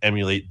who can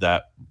emulate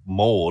that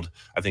mold,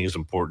 I think is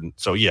important.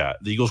 So yeah,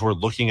 the Eagles were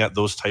looking at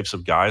those types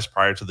of guys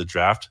prior to the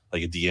draft,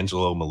 like a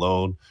D'Angelo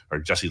Malone or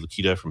Jesse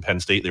Lukita from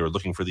Penn State. They were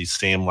looking for these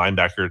same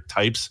linebacker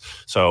types.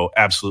 So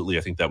absolutely,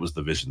 I think that was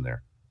the vision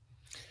there.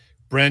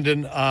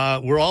 Brandon,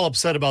 we're all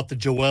upset about the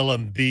Joel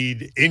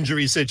Embiid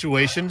injury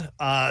situation.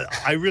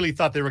 I really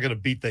thought they were going to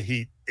beat the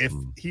Heat if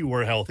he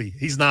were healthy.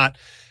 He's not.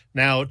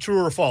 Now, true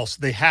or false,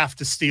 they have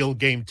to steal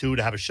game 2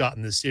 to have a shot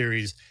in this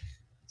series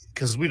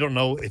because we don't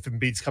know if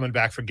Embiid's coming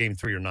back for game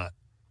 3 or not.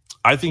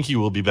 I think he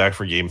will be back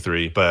for game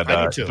 3, but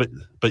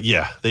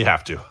yeah, they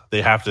have to.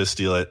 They have to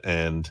steal it.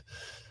 And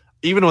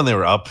even when they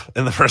were up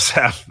in the first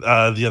half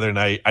the other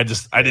night, I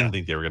didn't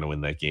think they were going to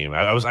win that game.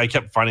 I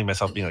kept finding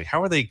myself being like,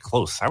 how are they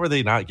close? How are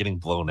they not getting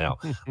blown out?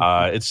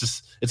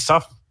 It's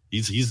tough.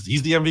 He's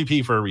the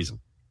MVP for a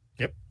reason.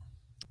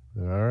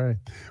 All right.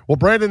 Well,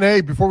 Brandon,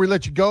 hey, before we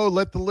let you go,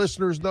 let the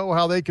listeners know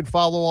how they can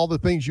follow all the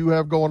things you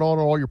have going on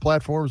all your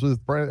platforms with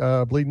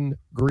Bleeding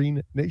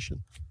Green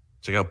Nation.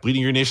 Check out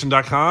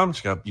bleedinggreennation.com.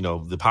 Check out,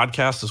 the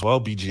podcast as well,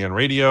 BGN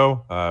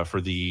Radio.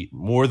 For the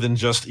more than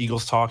just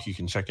Eagles talk, you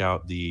can check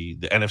out the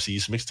NFC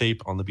East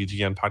mixtape on the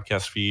BGN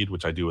podcast feed,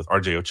 which I do with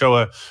RJ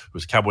Ochoa,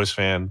 who's a Cowboys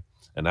fan.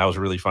 And that was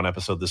a really fun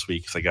episode this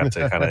week because I got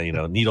to kind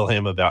of, needle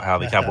him about how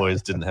the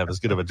Cowboys didn't have as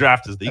good of a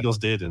draft as the Eagles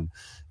did.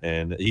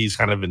 And he's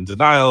kind of in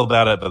denial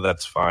about it, but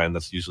that's fine.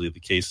 That's usually the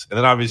case. And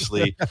then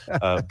obviously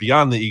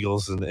beyond the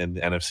Eagles and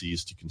the NFC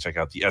East, you can check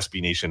out the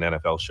SB Nation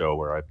NFL show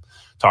where I'm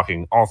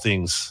talking all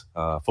things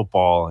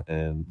football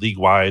and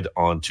league-wide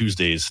on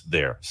Tuesdays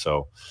there.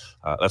 So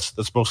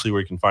that's mostly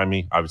where you can find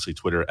me. Obviously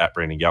Twitter at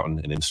Brandon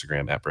Gowton and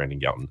Instagram at Brandon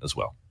Gowton as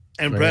well.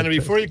 And Brandon,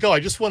 before you go, I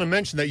just want to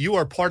mention that you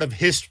are part of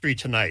history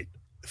tonight.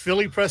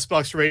 Philly Press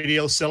Box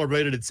Radio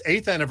celebrated its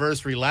 8th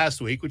anniversary last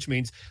week, which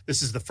means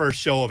this is the first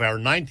show of our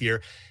 9th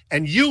year.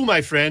 And you,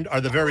 my friend, are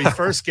the very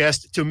first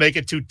guest to make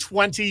it to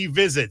 20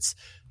 visits.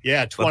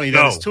 Yeah, 20.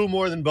 That is 2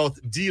 more than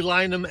both Dee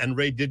Lynam and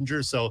Ray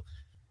Didinger. So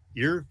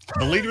you're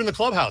the leader in the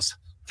clubhouse.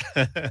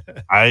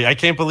 I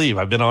can't believe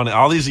I've been on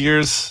all these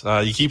years.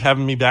 You keep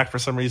having me back for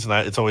some reason.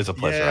 It's always a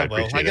pleasure.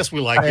 Yeah, I guess we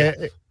like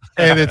it.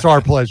 And it's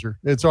our pleasure.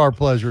 It's our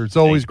pleasure. It's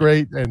always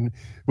great. And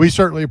we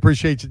certainly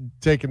appreciate you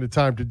taking the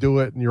time to do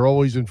it. And you're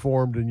always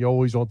informed and you're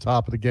always on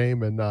top of the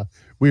game. And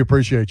we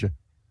appreciate you.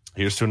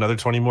 Here's to another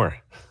 20 more.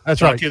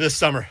 That's right. Talk to you this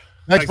summer.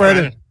 Thanks,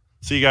 Brandon.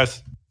 See you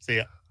guys. See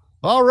ya.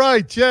 All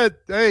right, Chet.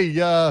 Hey,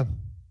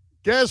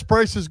 gas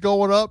prices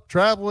going up.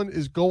 Traveling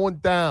is going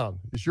down.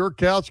 Is your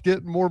couch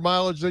getting more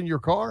mileage than your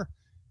car?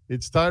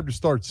 It's time to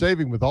start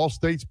saving with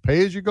Allstate's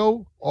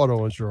pay-as-you-go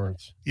auto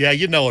insurance. Yeah,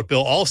 you know it,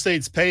 Bill.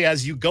 Allstate's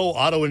pay-as-you-go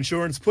auto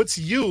insurance puts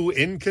you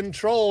in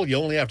control. You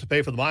only have to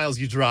pay for the miles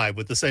you drive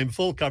with the same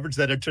full coverage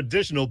that a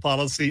traditional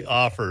policy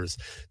offers.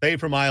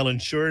 Pay-per-mile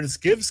insurance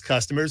gives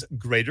customers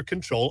greater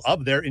control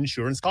of their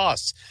insurance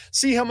costs.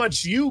 See how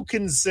much you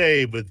can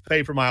save with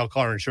pay-per-mile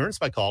car insurance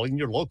by calling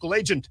your local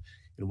agent.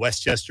 In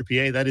Westchester,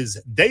 PA, that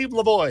is Dave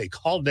Lavoie.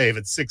 Call Dave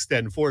at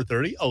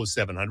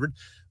 610-430-0700.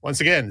 Once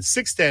again,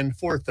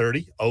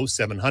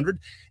 610-430-0700,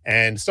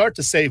 and start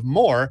to save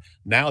more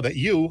now that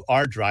you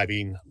are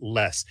driving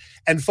less.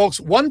 And folks,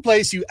 one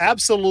place you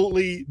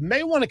absolutely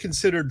may want to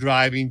consider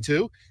driving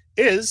to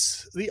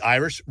is the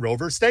Irish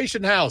Rover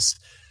Station House.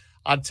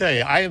 I'll tell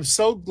you, I am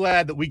so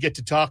glad that we get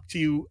to talk to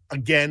you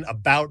again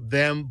about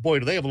them. Boy,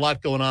 do they have a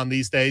lot going on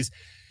these days.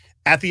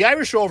 At the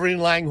Irish Rover in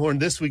Langhorne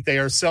this week, they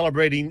are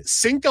celebrating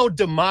Cinco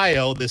de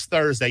Mayo this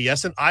Thursday.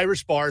 Yes, an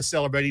Irish bar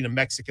celebrating a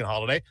Mexican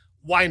holiday.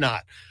 Why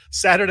not?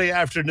 Saturday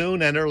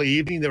afternoon and early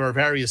evening, there are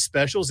various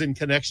specials in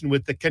connection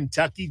with the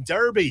Kentucky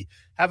Derby.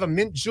 Have a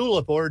mint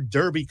julep or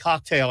Derby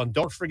cocktail, and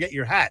don't forget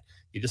your hat.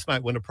 You just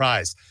might win a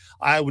prize.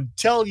 I would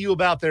tell you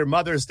about their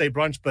Mother's Day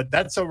brunch, but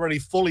that's already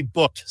fully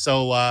booked,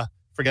 so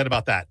forget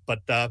about that. But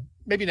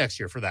maybe next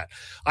year for that.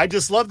 I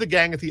just love the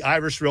gang at the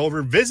Irish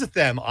Rover. Visit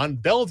them on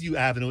Bellevue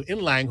Avenue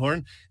in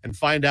Langhorne and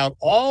find out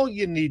all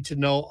you need to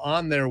know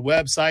on their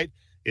website.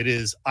 It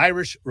is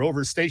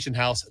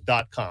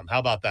irishroverstationhouse.com. How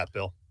about that,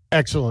 Bill?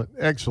 Excellent.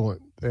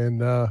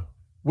 And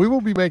we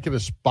will be making a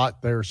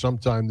spot there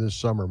sometime this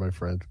summer, my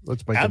friend.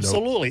 Let's make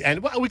Absolutely.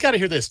 And we got to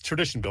hear this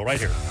tradition, Bill, right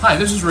here. Hi,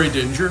 this is Ray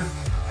Dinger,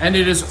 and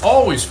it is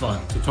always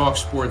fun to talk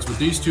sports with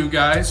these two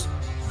guys,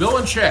 Bill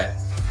and Chet,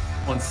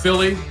 on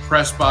Philly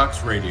Press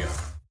Box Radio.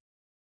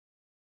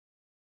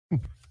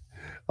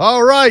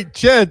 All right,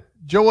 Chet.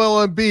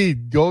 Joel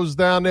Embiid goes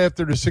down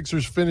after the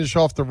Sixers finish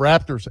off the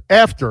Raptors.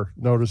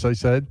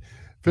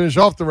 Finish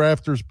off the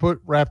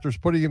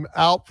Raptors, putting him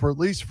out for at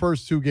least the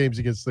first two games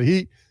against the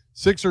Heat.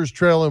 Sixers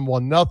trailing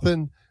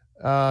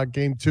 1-0.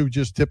 Game 2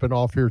 just tipping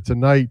off here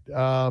tonight.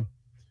 Do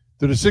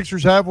the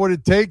Sixers have what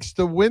it takes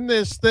to win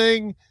this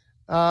thing?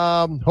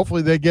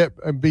 Hopefully they get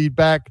Embiid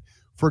back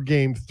for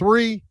Game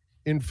 3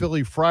 in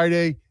Philly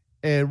Friday.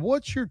 And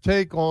what's your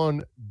take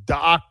on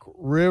Doc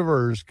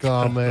Rivers'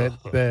 comment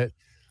that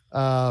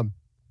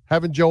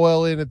having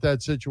Joel in at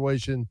that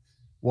situation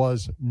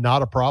was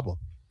not a problem?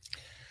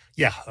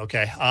 Yeah,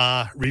 okay.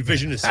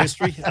 Revisionist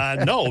history?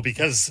 No,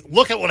 because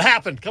look at what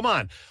happened. Come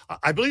on.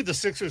 I believe the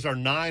Sixers are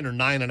 9 or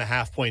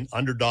 9.5 point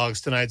underdogs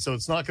tonight, so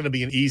it's not going to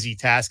be an easy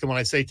task. And when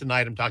I say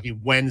tonight, I'm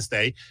talking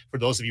Wednesday. For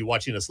those of you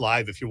watching us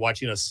live, if you're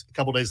watching us a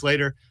couple days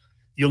later,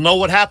 you'll know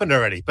what happened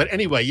already. But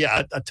anyway,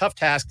 yeah, a tough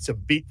task to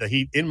beat the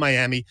Heat in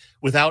Miami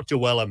without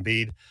Joel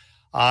Embiid.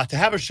 To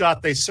have a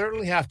shot, they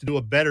certainly have to do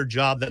a better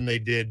job than they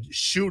did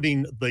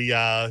shooting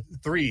the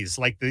threes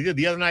like they did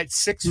the other night.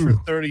 6 for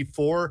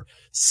 34,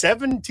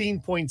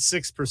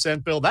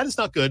 17.6%, Bill. That is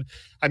not good.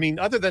 I mean,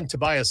 other than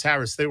Tobias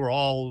Harris, they were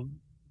all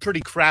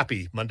pretty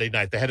crappy Monday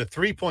night. They had a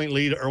 3-point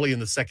lead early in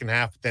the second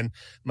half, but then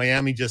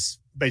Miami just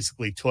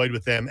basically toyed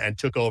with them and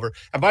took over.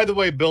 And by the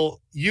way,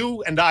 Bill,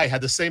 you and I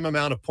had the same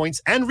amount of points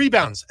and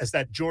rebounds as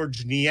that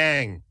George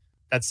Niang.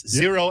 That's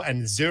 0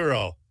 and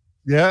 0.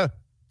 Yeah.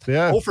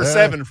 0 for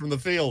 7 from the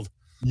field.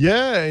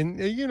 Yeah, and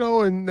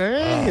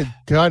it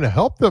kind of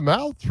helped them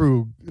out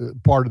through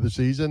part of the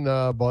season,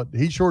 but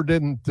he sure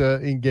didn't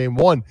in Game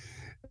 1.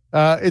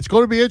 It's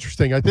going to be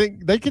interesting. I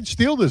think they could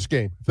steal this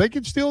game. If they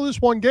could steal this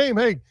one game,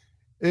 hey,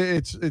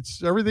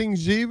 it's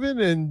everything's even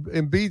and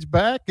Embiid's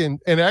back,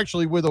 and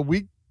actually with a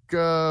week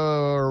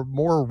or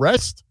more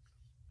rest,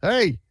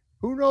 hey,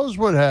 who knows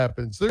what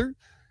happens?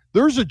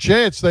 There's a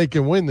chance they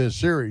can win this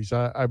series.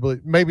 I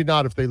believe. Maybe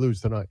not if they lose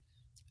tonight.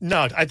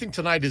 No, I think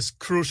tonight is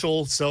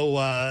crucial. So,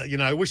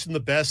 I wish them the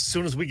best. As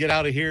soon as we get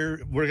out of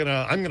here,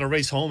 I'm gonna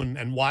race home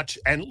and watch.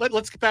 And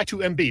let's get back to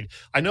Embiid.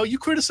 I know you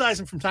criticize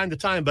him from time to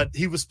time, but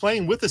he was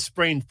playing with a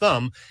sprained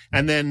thumb.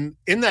 And then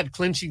in that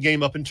clinching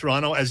game up in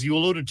Toronto, as you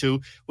alluded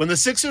to, when the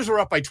Sixers were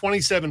up by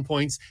 27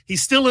 points,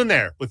 he's still in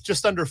there with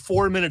just under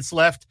 4 minutes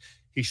left.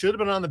 He should have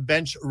been on the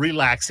bench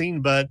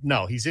relaxing, but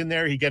no, he's in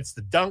there. He gets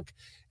the dunk,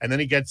 and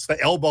then he gets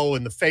the elbow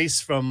in the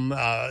face from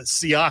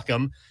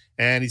Siakam.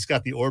 And he's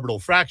got the orbital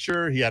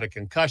fracture. He had a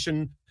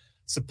concussion.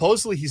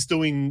 Supposedly he's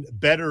doing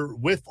better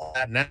with all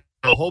that now.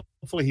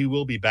 Hopefully he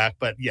will be back.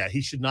 But, yeah,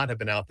 he should not have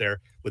been out there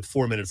with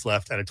 4 minutes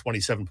left and a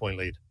 27-point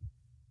lead.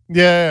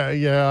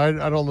 Yeah.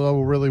 I don't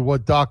know really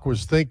what Doc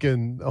was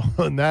thinking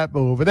on that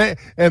move. And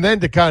then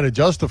to kind of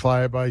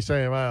justify it by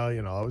saying, well,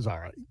 it was all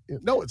right.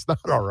 No, it's not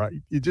all right.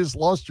 You just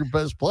lost your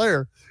best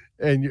player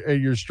and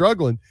you're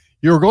struggling.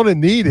 You're going to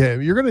need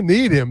him. You're going to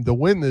need him to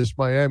win this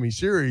Miami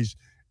series.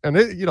 And,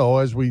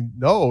 as we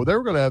know, they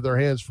were going to have their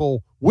hands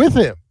full with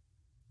him.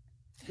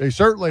 They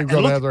certainly were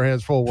going to have their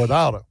hands full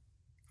without him.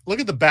 Look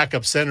at the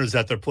backup centers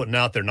that they're putting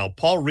out there now.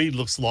 Paul Reed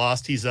looks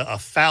lost. He's a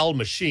foul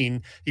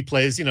machine. He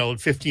plays,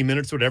 15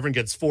 minutes or whatever and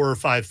gets 4 or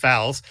 5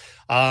 fouls.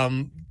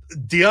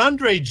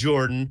 DeAndre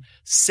Jordan,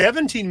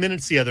 17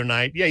 minutes the other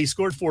night. Yeah, he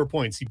scored 4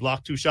 points. He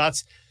blocked 2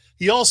 shots.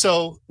 He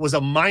also was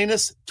a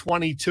minus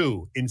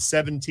 22 in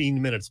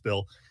 17 minutes,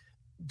 Bill.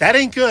 That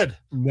ain't good.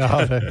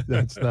 No,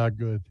 that's not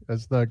good.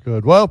 That's not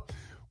good. Well,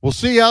 we'll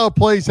see how it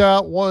plays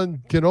out.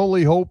 One can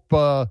only hope,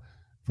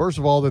 first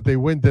of all, that they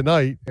win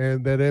tonight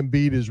and that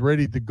Embiid is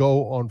ready to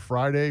go on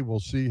Friday. We'll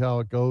see how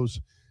it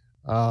goes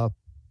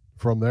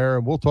from there,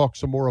 and we'll talk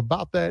some more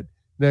about that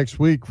next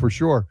week for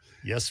sure.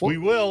 Yes, we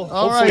will.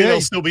 All Hopefully, right,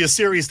 there'll still be a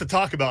series to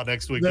talk about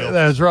next week, Bill.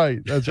 That's right.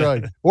 That's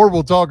right. Or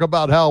we'll talk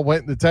about how it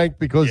went in the tank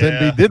because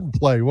Embiid didn't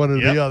play, one or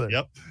the other.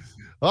 Yep.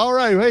 All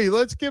right. Hey,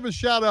 let's give a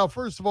shout out,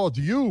 first of all,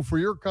 to you for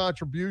your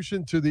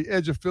contribution to the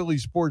Edge of Philly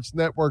Sports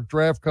Network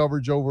draft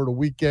coverage over the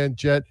weekend,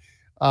 Chet.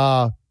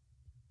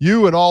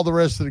 You and all the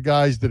rest of the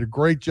guys did a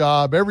great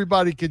job.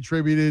 Everybody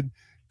contributed.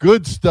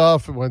 Good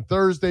stuff. It went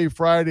Thursday,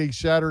 Friday,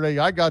 Saturday.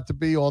 I got to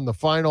be on the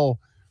final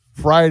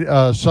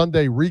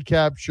Sunday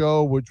recap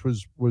show, which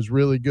was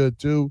really good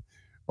too,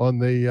 on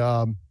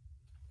the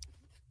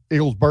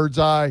Eagles Bird's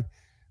Eye.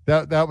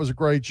 That was a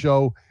great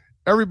show.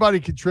 Everybody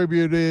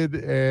contributed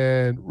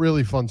and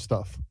really fun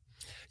stuff.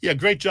 Yeah,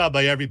 great job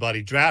by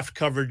everybody. Draft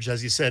coverage,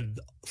 as you said,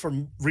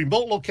 from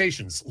remote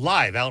locations,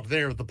 live out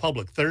there with the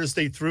public,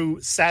 Thursday through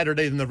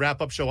Saturday, and the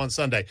wrap-up show on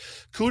Sunday.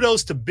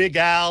 Kudos to Big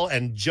Al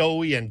and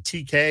Joey and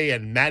TK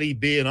and Matty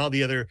B and all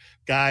the other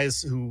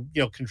guys who,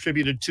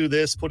 contributed to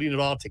this, putting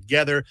it all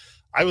together.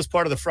 I was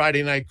part of the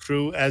Friday night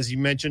crew, as you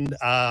mentioned,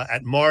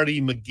 at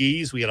Marty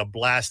McGee's. We had a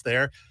blast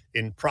there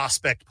in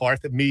Prospect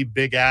Park. Me,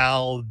 Big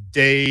Al,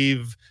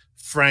 Dave,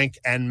 Frank,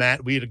 and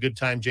Matt. We had a good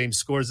time. James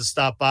Scores to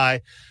stop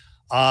by.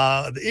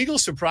 The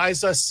Eagles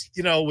surprised us,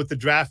 with the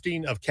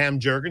drafting of Cam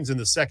Jurgens in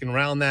the second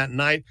round that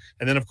night.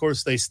 And then, of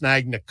course, they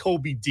snagged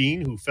Nakobe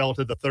Dean, who fell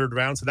to the third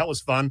round. So that was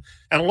fun.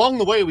 And along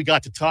the way, we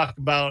got to talk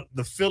about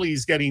the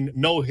Phillies getting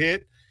no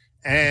hit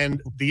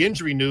and the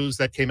injury news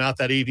that came out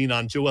that evening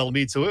on Joel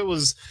Embiid. So it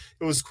was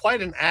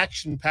quite an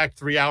action-packed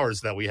 3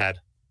 hours that we had.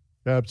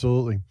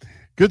 Absolutely.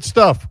 Good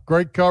stuff.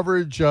 Great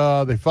coverage.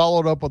 They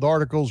followed up with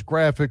articles,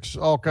 graphics,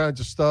 all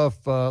kinds of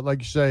stuff. Like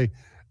you say,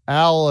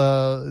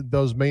 Al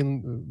does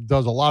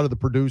a lot of the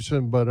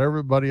producing, but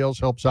everybody else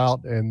helps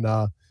out, and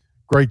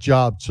great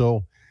job.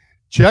 So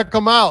check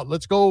them out.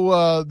 Let's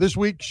go. This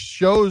week's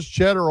shows,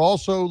 Chet, are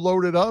also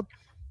loaded up.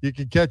 You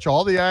can catch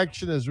all the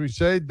action, as we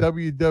say,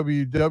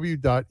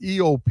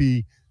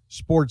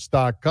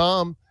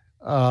 www.eopsports.com.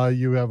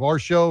 You have our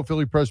show,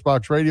 Philly Press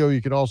Box Radio.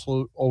 You can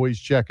also always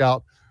check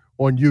out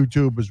on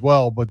YouTube as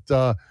well. But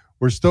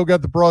we're still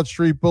got the Broad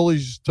Street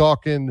Bullies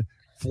talking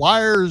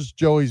Flyers,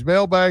 Joey's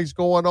mailbags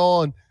going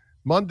on.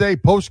 Monday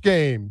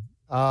post-game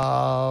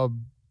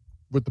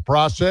with the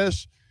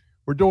process.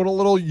 We're doing a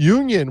little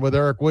union with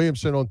Eric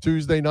Williamson on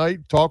Tuesday night.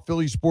 Talk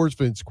Philly Sports.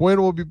 Vince Quinn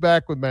will be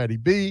back with Matty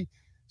B.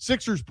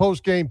 Sixers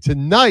post-game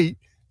tonight,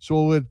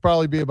 so it would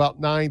probably be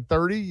about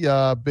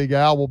 9:30. Big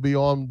Al will be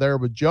on there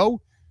with Joe.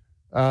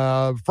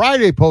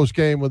 Friday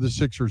post-game with the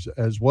Sixers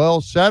as well.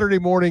 Saturday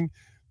morning,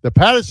 the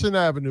Patterson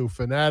Avenue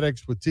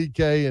Fanatics with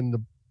TK and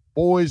the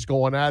boys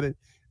going at it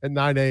at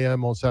 9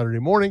 a.m. on Saturday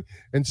morning.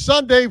 And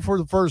Sunday, for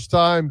the first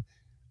time,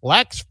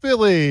 Lax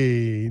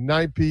Philly,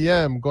 9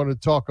 p.m., going to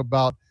talk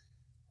about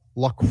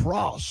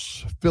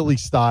lacrosse, Philly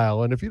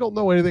style. And if you don't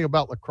know anything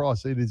about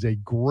lacrosse, it is a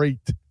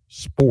great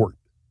sport.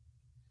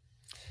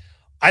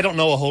 I don't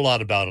know a whole lot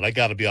about it. I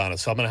got to be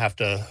honest. So I'm going to have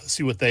to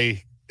see what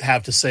they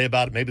have to say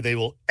about it. Maybe they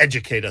will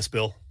educate us,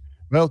 Bill.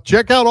 Well,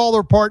 check out all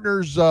their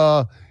partners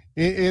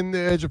in the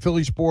Edge of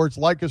Philly Sports.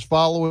 Like us,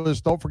 follow us.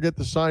 Don't forget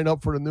to sign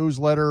up for the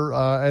newsletter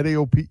at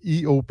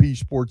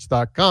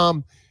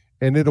eopsports.com,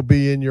 and it'll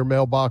be in your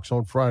mailbox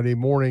on Friday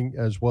morning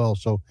as well.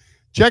 So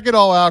check it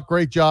all out.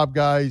 Great job,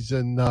 guys.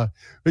 And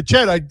but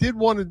Chet, I did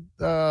want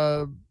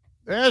to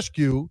ask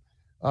you,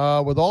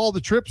 with all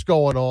the trips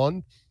going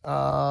on,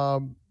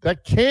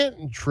 that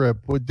Canton trip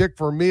with Dick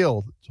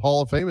Vermeil,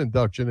 Hall of Fame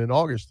induction in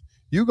August,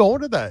 you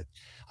going to that?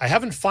 I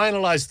haven't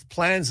finalized the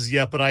plans as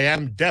yet, but I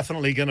am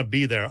definitely going to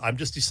be there. I'm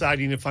just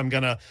deciding if I'm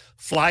going to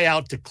fly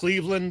out to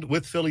Cleveland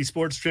with Philly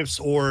Sports Trips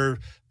or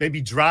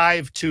maybe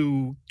drive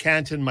to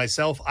Canton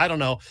myself. I don't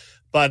know,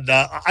 but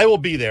I will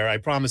be there. I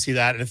promise you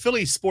that. And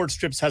Philly Sports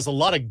Trips has a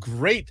lot of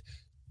great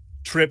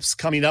trips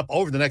coming up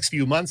over the next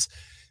few months.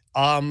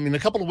 In a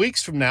couple of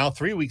weeks from now,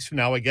 3 weeks from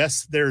now, I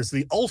guess, there's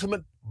the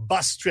ultimate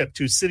bus trip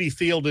to Citi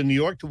Field in New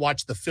York to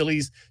watch the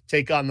Phillies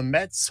take on the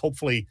Mets.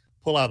 Hopefully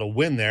pull out a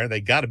win there. They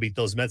got to beat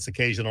those Mets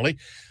occasionally.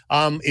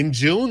 In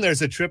June,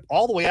 there's a trip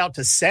all the way out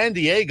to San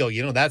Diego.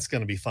 That's going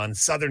to be fun.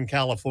 Southern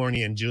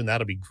California in June.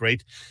 That'll be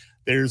great.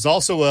 There's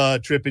also a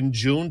trip in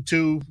June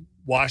to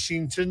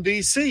Washington,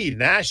 D.C.,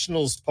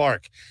 Nationals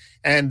Park.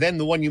 And then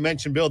the one you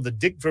mentioned, Bill, the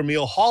Dick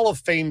Vermeil Hall of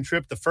Fame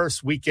trip, the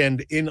first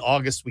weekend in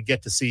August, we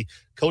get to see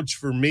Coach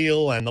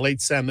Vermeil and the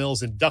late Sam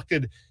Mills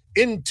inducted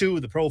into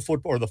the Pro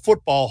Football or the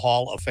Football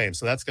Hall of Fame.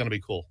 So that's going to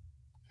be cool.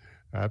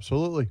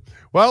 Absolutely.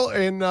 Well,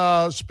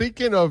 and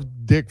speaking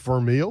of Dick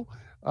Vermeil,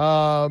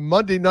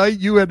 Monday night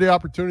you had the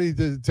opportunity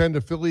to attend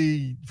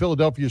the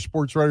Philadelphia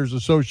Sports Writers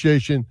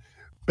Association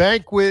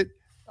banquet.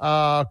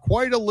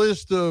 Quite a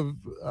list of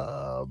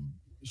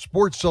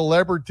sports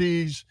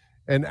celebrities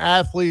and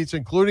athletes,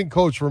 including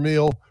Coach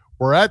Vermeil,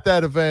 were at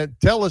that event.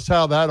 Tell us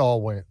how that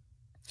all went.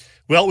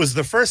 Well, it was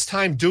the first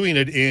time doing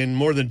it in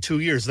more than 2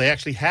 years. They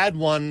actually had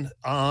one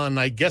on,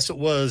 I guess it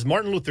was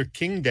Martin Luther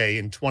King Day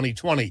in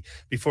 2020,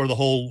 before the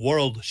whole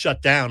world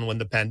shut down when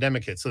the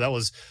pandemic hit. So that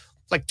was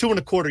like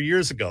 2.25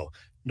 years ago.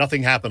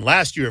 Nothing happened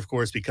last year, of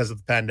course, because of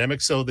the pandemic.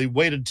 So they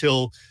waited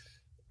till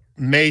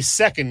May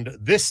 2nd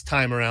this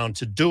time around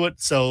to do it.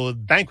 So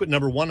banquet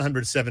number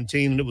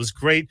 117, and it was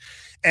great.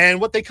 And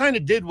what they kind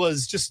of did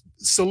was just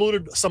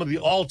saluted some of the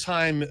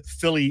all-time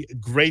Philly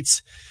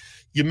greats.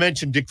 You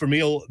mentioned Dick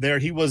Vermeil there.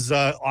 He was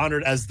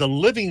honored as the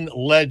living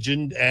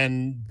legend,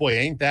 and boy,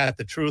 ain't that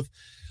the truth.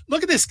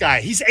 Look at this guy.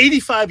 He's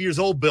 85 years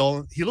old,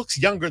 Bill. He looks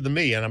younger than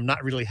me, and I'm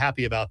not really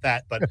happy about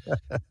that, but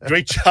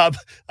great job.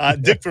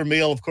 Dick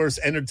Vermeil, of course,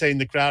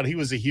 entertained the crowd. He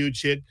was a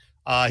huge hit.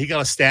 He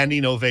got a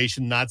standing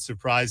ovation, not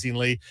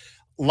surprisingly.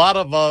 A lot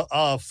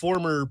of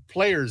former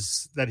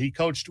players that he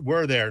coached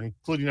were there,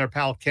 including our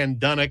pal Ken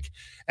Dunnick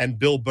and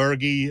Bill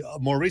Berge.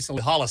 More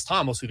recently, Hollis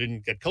Thomas, who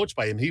didn't get coached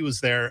by him, he was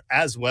there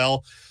as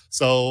well.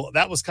 So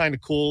that was kind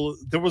of cool.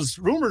 There was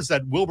rumors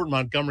that Wilbert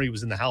Montgomery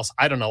was in the house.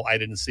 I don't know. I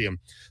didn't see him.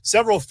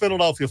 Several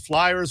Philadelphia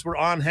Flyers were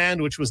on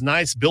hand, which was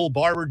nice. Bill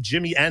Barber,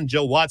 Jimmy and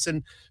Joe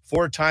Watson,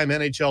 4-time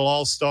NHL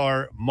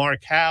All-Star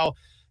Mark Howe.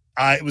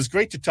 It was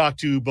great to talk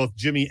to both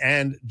Jimmy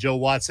and Joe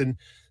Watson.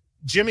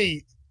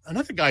 Jimmy,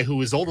 another guy who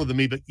is older than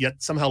me, but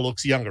yet somehow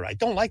looks younger. I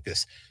don't like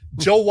this.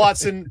 Joe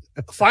Watson,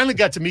 finally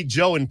got to meet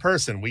Joe in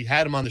person. We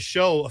had him on the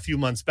show a few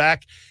months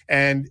back,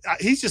 and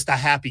he's just a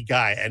happy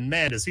guy. And,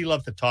 man, does he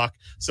love to talk.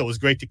 So it was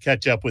great to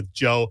catch up with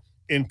Joe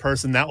in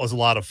person. That was a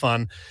lot of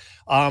fun.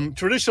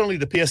 Traditionally,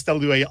 the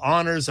PSWA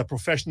honors a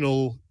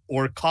professional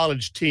or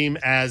college team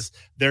as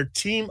their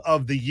team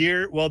of the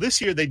year. Well,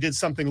 this year they did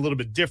something a little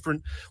bit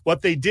different.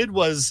 What they did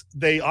was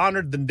they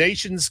honored the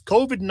nation's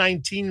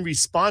COVID-19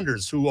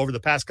 responders who over the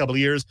past couple of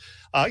years,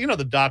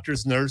 the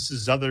doctors,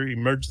 nurses, other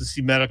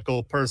emergency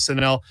medical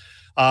personnel,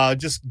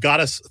 just got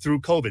us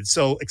through COVID.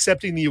 So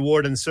accepting the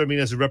award and serving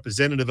as a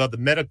representative of the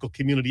medical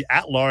community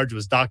at large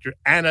was Dr.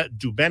 Anna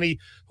Dubeni,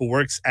 who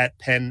works at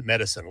Penn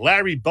Medicine.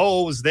 Larry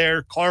Bowe was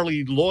there.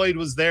 Carly Lloyd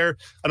was there.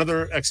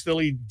 Another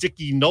ex-Philly,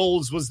 Dickie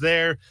Knowles, was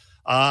there.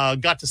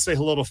 Got to say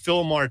hello to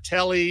Phil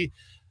Martelli.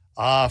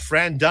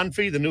 Fran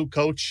Dunphy, the new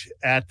coach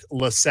at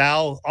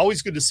LaSalle.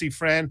 Always good to see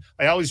Fran.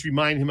 I always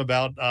remind him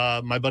about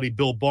my buddy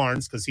Bill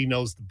Barnes, because he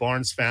knows the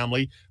Barnes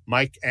family,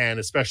 Mike, and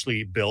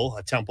especially Bill,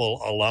 a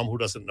Temple alum who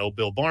doesn't know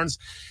Bill Barnes.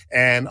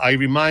 And I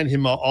remind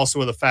him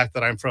also of the fact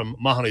that I'm from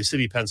Mahoney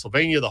City,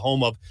 Pennsylvania, the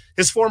home of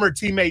his former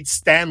teammate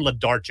Stan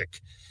Ladarchik.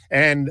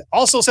 And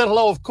also said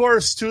hello, of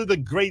course, to the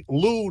great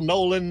Lou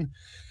Nolan.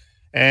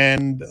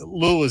 And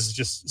Lou is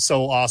just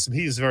so awesome.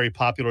 He is very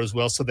popular as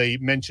well. So they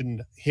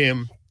mentioned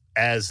him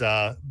as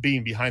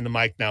being behind the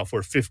mic now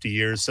for 50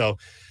 years. So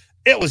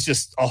it was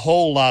just a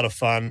whole lot of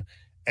fun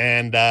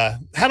and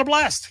had a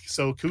blast.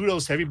 So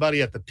kudos to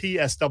everybody at the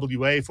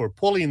PSWA for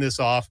pulling this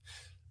off.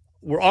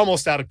 We're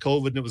almost out of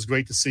COVID, and it was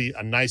great to see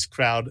a nice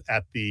crowd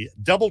at the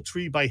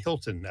Doubletree by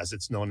Hilton, as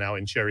it's known now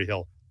in Cherry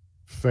Hill.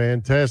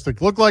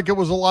 Fantastic. Looked like it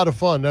was a lot of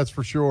fun, that's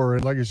for sure.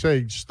 And like I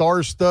say,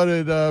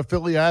 star-studded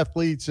Philly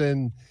athletes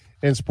and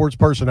sports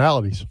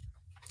personalities.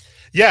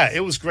 Yeah, it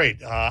was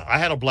great. I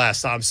had a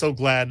blast. I'm so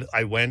glad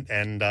I went,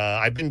 and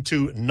I've been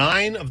to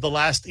 9 of the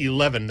last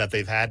 11 that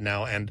they've had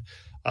now. And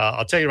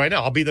I'll tell you right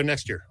now, I'll be there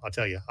next year. I'll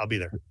tell you, I'll be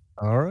there.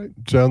 All right.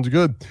 Sounds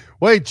good.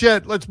 Wait,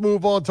 Chet, let's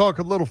move on. Talk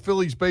a little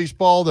Phillies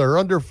baseball. They're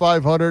under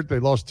 500. They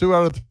lost 2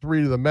 out of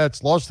 3 to the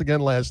Mets. Lost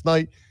again last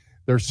night.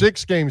 They're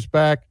 6 games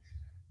back.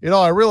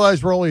 I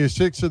realize we're only a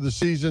 6th of the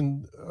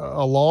season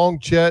along,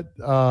 Chet.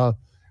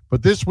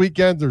 But this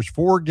weekend, there's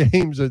 4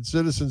 games at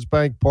Citizens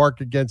Bank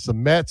Park against the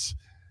Mets.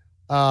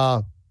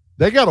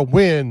 They got to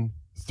win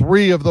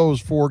 3 of those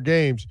 4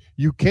 games.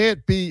 You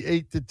can't be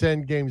 8 to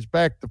 10 games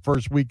back the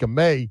first week of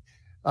May.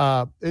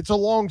 It's a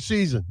long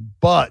season,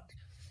 but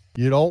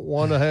you don't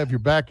want to have your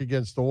back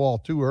against the wall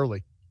too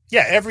early.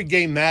 Yeah, every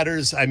game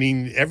matters. I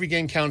mean, every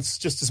game counts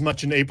just as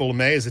much in April and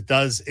May as it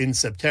does in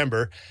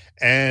September.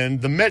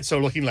 And the Mets are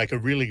looking like a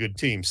really good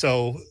team.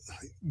 So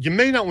you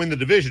may not win the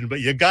division, but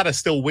you got to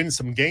still win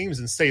some games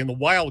and stay in the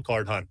wild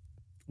card hunt.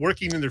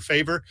 Working in their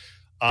favor,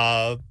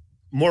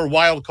 more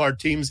wild card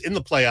teams in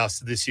the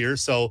playoffs this year.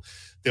 So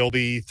there'll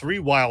be 3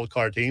 wild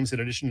card teams in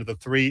addition to the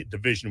 3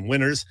 division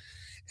winners.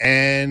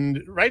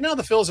 And right now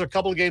the Phils are a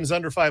couple of games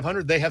under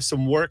 500. They have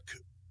some work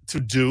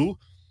to do.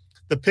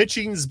 The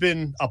pitching's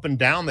been up and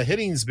down. The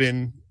hitting's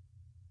been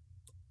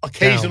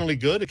occasionally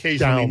good,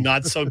 occasionally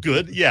not so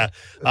good. Yeah.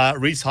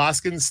 Rhys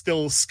Hoskins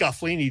still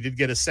scuffling. He did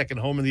get a second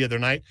homer the other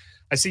night.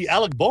 I see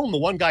Alec Bohm, the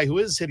one guy who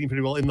is hitting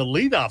pretty well, in the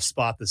leadoff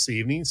spot this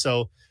evening.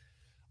 So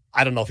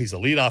I don't know if he's a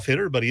leadoff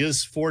hitter, but he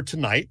is for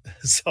tonight.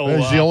 So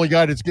he's the only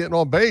guy that's getting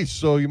on base,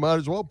 so you might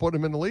as well put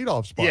him in the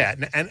leadoff spot. Yeah,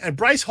 and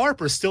Bryce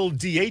Harper's still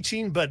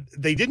DHing, but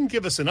they didn't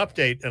give us an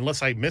update,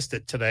 unless I missed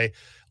it today,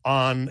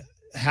 on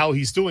how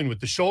he's doing with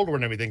the shoulder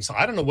and everything. So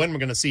I don't know when we're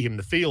going to see him in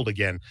the field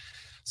again.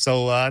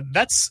 So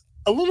that's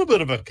a little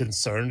bit of a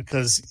concern,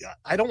 because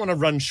I don't want to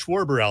run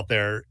Schwarber out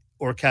there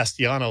or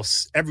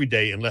Castellanos every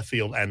day in left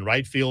field and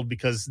right field,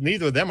 because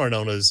neither of them are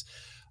known as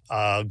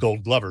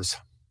gold glovers.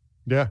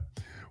 Yeah.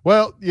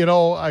 Well,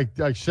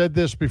 I said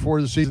this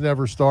before the season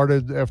ever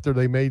started. After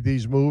they made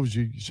these moves,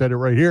 you said it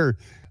right here.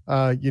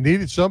 You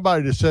needed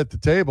somebody to set the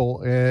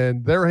table,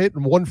 and they're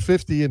hitting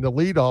 150 in the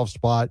leadoff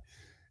spot.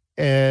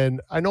 And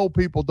I know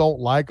people don't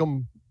like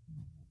them.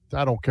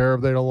 I don't care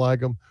if they don't like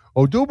them.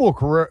 Odubel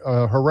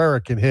Herrera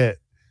can hit.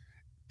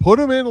 Put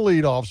him in the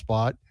leadoff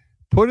spot.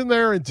 Put him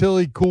there until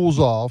he cools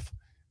off,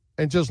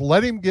 and just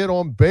let him get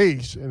on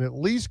base and at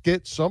least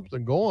get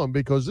something going,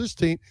 because this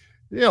team –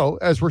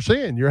 as we're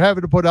saying, you're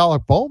having to put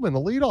Alec Bohm in the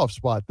leadoff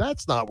spot.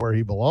 That's not where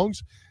he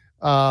belongs.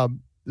 The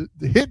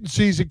hitting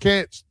season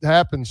can't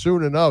happen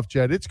soon enough,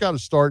 Chet. It's got to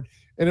start,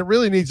 and it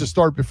really needs to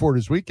start before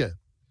this weekend.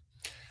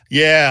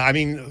 Yeah, I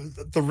mean,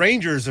 the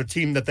Rangers are a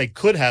team that they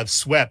could have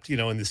swept,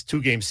 in this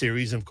 2-game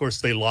series. And, of course,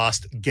 they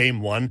lost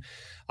game 1.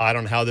 I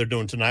don't know how they're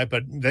doing tonight,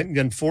 but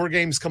then 4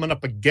 games coming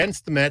up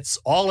against the Mets,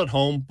 all at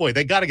home. Boy,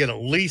 they got to get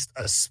at least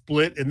a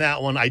split in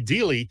that one.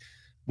 Ideally,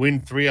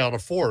 win 3 out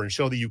of 4 and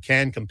show that you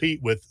can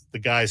compete with the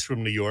guys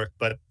from New York.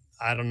 But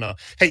I don't know.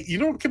 Hey, you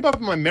know what came up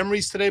in my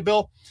memories today,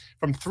 Bill?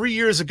 From 3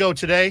 years ago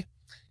today,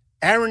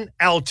 Aaron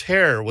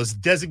Altair was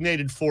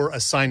designated for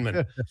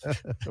assignment.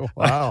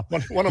 Wow.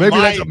 One of Maybe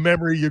that's a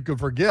memory you could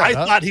forget. I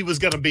thought he was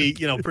going to be,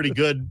 pretty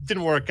good.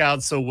 Didn't work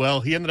out so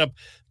well. He ended up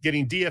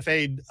getting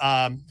DFA'd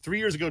 3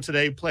 years ago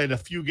today, played a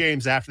few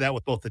games after that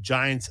with both the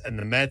Giants and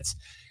the Mets.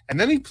 And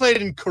then he played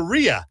in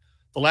Korea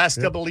the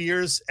last couple of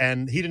years,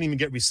 and he didn't even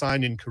get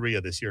re-signed in Korea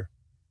this year.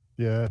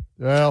 Yeah.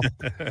 Well,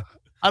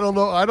 I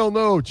don't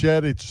know,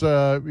 Chet. It's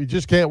you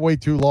just can't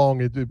wait too long.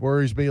 It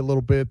worries me a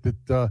little bit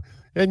that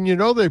and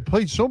they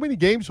played so many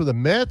games with the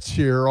Mets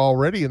here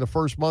already in the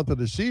first month of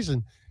the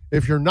season.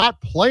 If you're not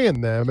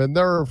playing them and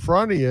they're in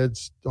front of you,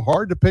 it's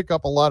hard to pick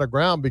up a lot of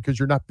ground, because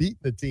you're not beating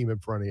the team in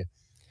front of you.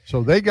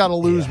 So they got to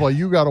lose while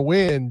you got to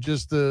win.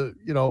 Just to,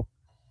 you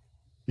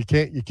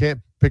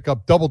can't pick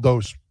up double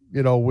dose,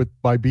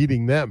 by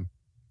beating them.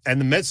 And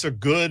the Mets are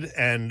good,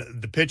 and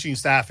the pitching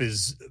staff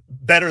is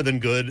better than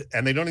good,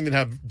 and they don't even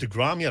have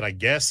DeGrom yet, I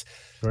guess.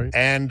 Right.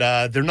 And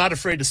they're not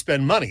afraid to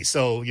spend money.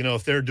 So,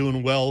 if they're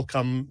doing well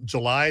come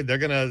July, they're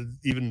going to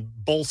even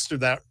bolster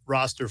that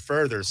roster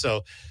further.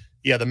 So,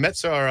 yeah, the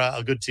Mets are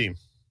a good team.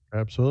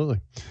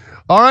 Absolutely.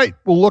 All right,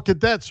 we'll look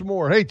at that some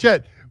more. Hey,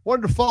 Chet,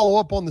 wanted to follow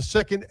up on the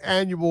second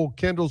annual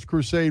Kendall's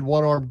Crusade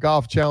One-Arm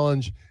Golf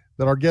Challenge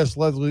that our guest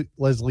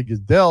Leslie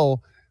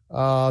Goodell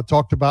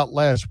talked about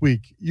last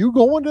week. You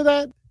going to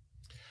that?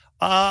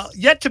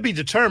 Yet to be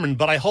determined,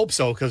 but I hope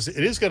so, because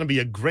it is going to be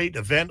a great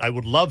event. I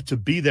would love to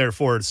be there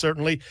for it,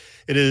 certainly.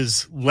 It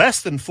is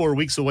less than 4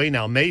 weeks away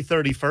now, May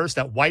 31st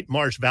at White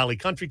Marsh Valley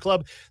Country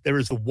Club. There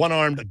is the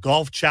One-Armed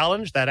Golf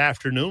Challenge that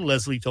afternoon.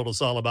 Leslie told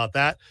us all about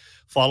that,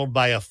 followed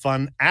by a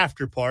fun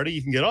after party.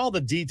 You can get all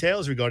the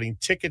details regarding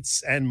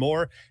tickets and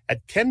more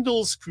at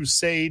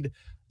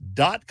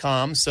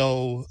kendallscrusade.com.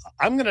 So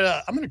I'm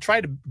gonna try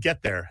to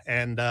get there,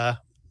 and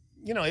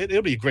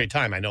it'll be a great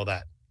time. I know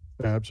that.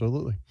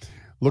 Absolutely.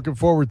 Looking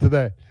forward to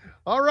that.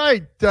 All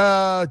right,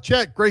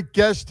 Chet, great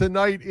guest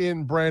tonight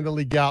in Brandon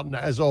Lee Gowton,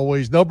 as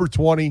always. Number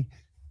 20,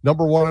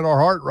 number 1 in our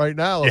heart right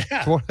now.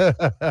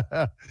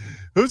 Yeah.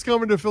 Who's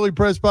coming to Philly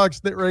Press Box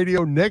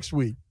Radio next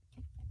week?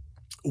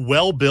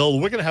 Well, Bill,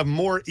 we're going to have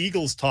more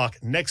Eagles talk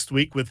next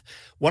week with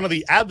one of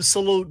the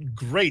absolute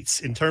greats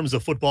in terms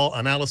of football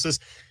analysis.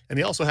 And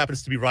he also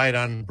happens to be right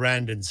on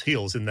Brandon's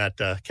heels in that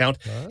count.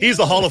 He's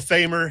the Hall of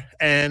Famer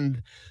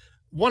and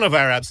one of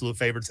our absolute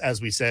favorites,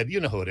 as we said.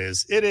 You know who it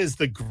is. It is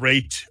the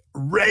great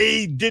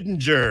Ray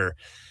Didinger.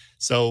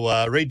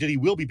 So Ray Diddy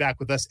will be back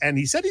with us, and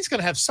he said he's going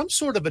to have some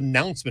sort of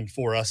announcement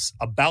for us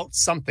about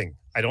something.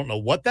 I don't know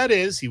what that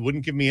is. He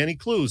wouldn't give me any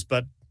clues,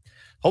 but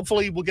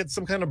hopefully we'll get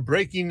some kind of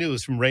breaking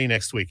news from Ray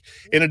next week.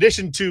 In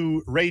addition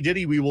to Ray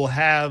Diddy, we will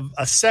have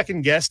a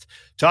second guest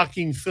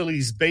talking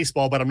Phillies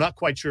baseball, but I'm not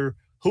quite sure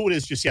who it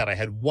is just yet. I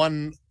had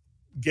one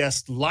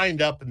guest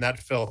lined up, and that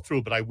fell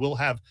through, but I will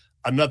have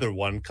another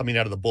one coming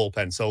out of the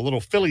bullpen. So a little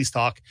Phillies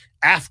talk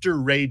after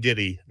Ray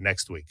Diddy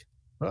next week.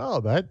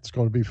 Oh, that's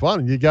going to be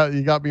fun. You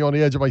got me on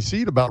the edge of my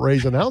seat about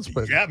Ray's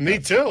announcement. Yeah, me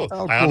too.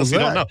 I honestly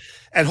don't know.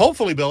 And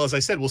hopefully, Bill, as I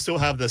said, we'll still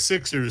have the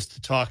Sixers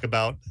to talk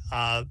about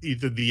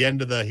either the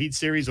end of the Heat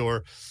series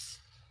or,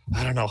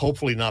 I don't know,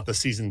 hopefully not the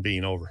season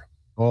being over.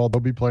 Well,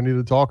 there'll be plenty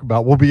to talk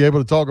about. We'll be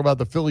able to talk about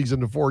the Phillies in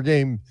the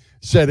 4-game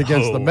set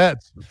against the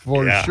Mets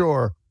for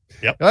sure.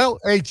 Yep. Well,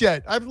 hey,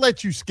 Chet, I've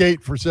let you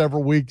skate for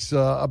several weeks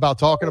about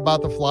talking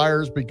about the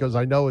Flyers because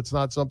I know it's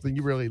not something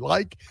you really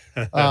like.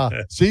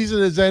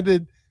 Season has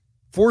ended.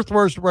 4th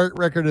worst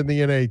record in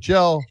the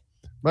NHL.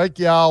 Mike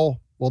Yao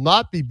will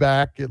not be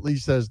back, at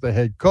least as the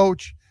head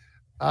coach.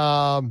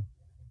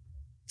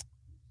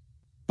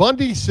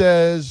 Bundy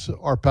says,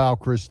 our pal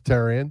Chris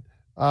Terrian,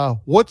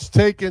 what's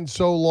taking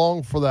so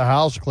long for the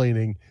house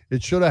cleaning?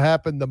 It should have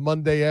happened the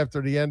Monday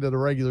after the end of the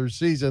regular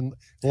season,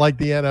 like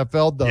the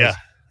NFL does.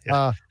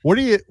 Yeah. What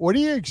do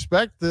you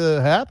expect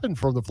to happen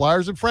from the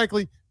Flyers? And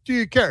frankly, do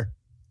you care?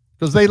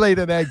 Because they laid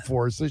an egg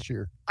for us this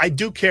year. I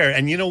do care.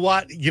 And you know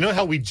what? You know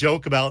how we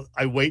joke about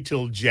I wait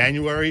till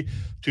January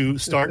to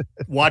start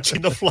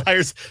watching the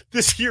Flyers?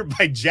 This year,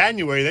 by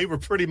January, they were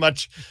pretty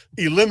much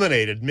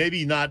eliminated.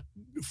 Maybe not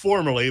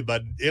formally,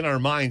 but in our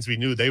minds, we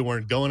knew they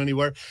weren't going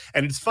anywhere.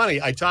 And it's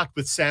funny. I talked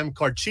with Sam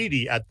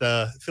Carchidi at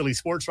the Philly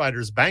Sports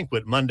Writers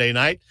banquet Monday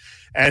night.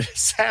 And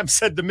Sam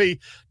said to me,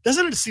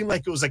 doesn't it seem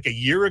like it was like a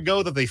year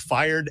ago that they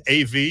fired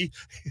AV? It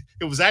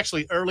was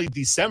actually early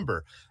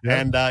December.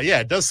 Yeah. And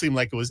it does seem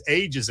like it was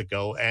ages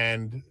ago.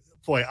 And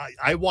boy,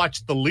 I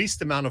watched the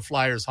least amount of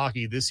Flyers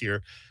hockey this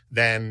year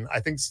than I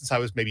think since I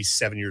was maybe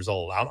 7 years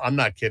old. I'm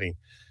not kidding.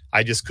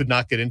 I just could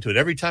not get into it.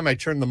 Every time I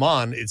turned them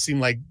on, it seemed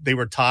like they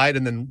were tied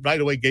and then right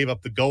away gave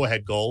up the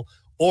go-ahead goal,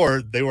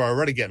 or they were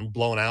already getting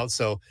blown out.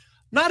 So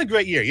not a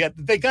great year. Yeah,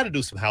 they got to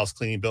do some house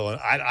cleaning, Bill. And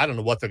I don't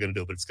know what they're going to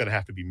do, but it's going to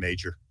have to be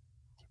major.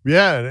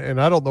 Yeah, and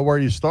I don't know where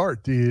you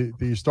start. Do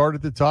you start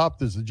at the top?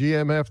 Does the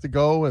GM have to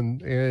go?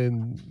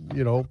 And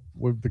you know,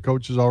 with the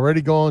coaches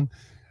already gone,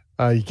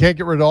 you can't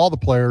get rid of all the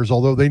players,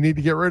 although they need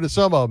to get rid of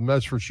some of them,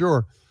 that's for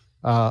sure.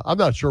 I'm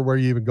not sure where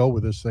you even go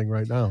with this thing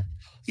right now.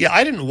 Yeah,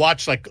 I didn't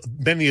watch like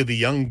many of the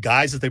young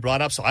guys that they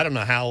brought up, so I don't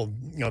know how,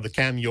 you know, the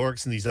Cam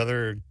Yorks and these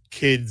other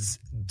kids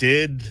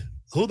did.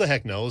 Who the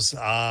heck knows?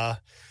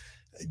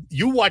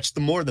 You watched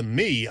them more than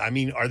me. I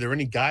mean, are there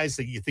any guys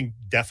that you think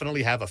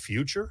definitely have a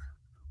future?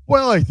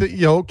 Well, I think,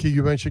 you know,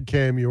 you mentioned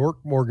Cam York,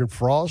 Morgan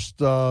Frost,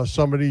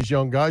 some of these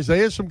young guys. They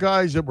had some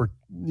guys that were,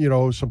 you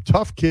know, some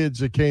tough kids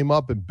that came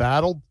up and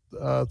battled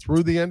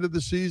through the end of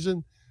the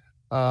season,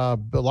 a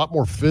lot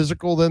more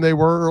physical than they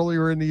were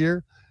earlier in the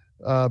year.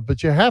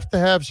 But you have to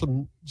have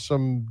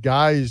some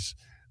guys,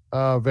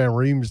 Van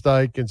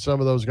Riemsdyk and some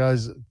of those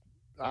guys.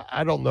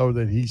 I don't know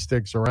that he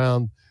sticks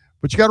around,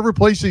 but you got to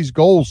replace these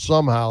goals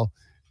somehow.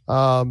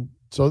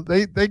 So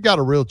they got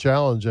a real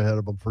challenge ahead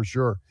of them for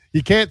sure.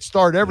 You can't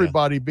start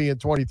everybody being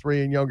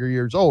 23 and younger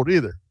years old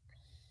either.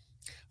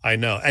 I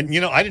know. And,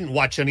 you know, I didn't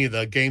watch any of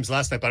the games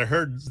last night, but I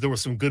heard there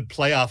was some good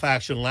playoff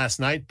action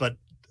last night. But,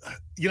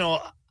 you know,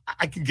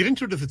 I can get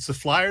into it if it's the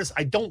Flyers.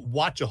 I don't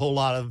watch a whole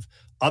lot of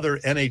other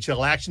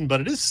NHL action,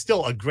 but it is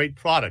still a great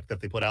product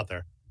that they put out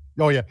there.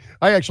 Oh, yeah.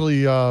 I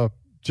actually,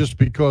 just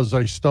because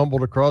I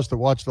stumbled across to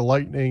watch the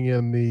Lightning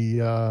and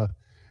the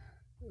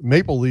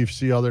Maple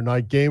Leafs the other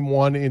night, game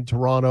one in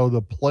Toronto,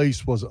 the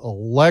place was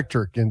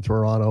electric in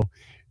Toronto,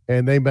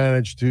 and they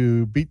managed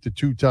to beat the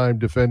two-time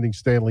defending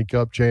Stanley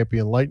Cup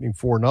champion Lightning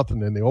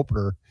 4-0 in the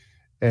opener,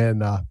 and,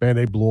 man,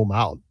 they blew them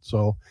out.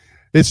 So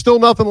it's still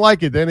nothing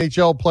like it. The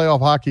NHL playoff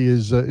hockey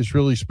is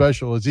really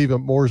special. It's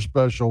even more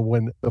special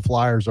when the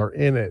Flyers are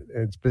in it,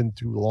 and it's been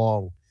too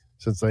long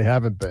since they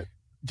haven't been.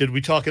 Did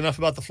we talk enough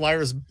about the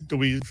Flyers? Do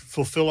we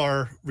fulfill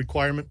our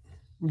requirement?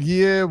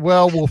 Yeah,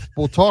 well,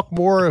 we'll talk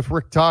more if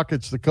Rick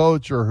Tockett's the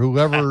coach or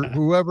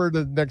whoever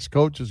the next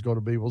coach is going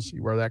to be. We'll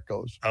see where that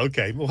goes.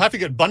 Okay, we'll have to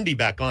get Bundy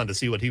back on to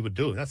see what he would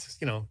do. That's,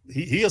 you know,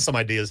 he has some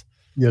ideas.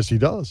 Yes, he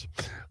does.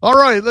 All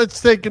right, let's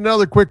take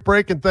another quick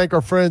break and thank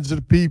our friends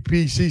at the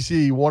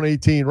PPCC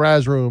 118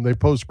 Raz Room. They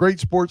post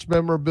great sports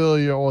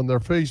memorabilia on their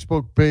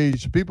Facebook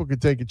page so people can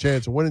take a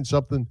chance of winning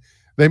something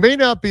they may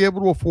not be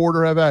able to afford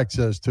or have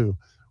access to.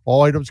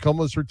 All items come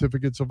with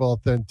certificates of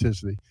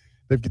authenticity.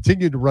 They've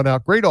continued to run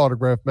out great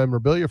autographed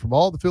memorabilia from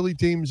all the Philly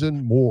teams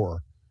and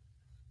more.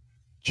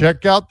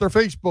 Check out their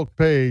Facebook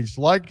page.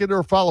 Like it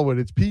or follow it.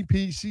 It's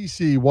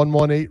PPCC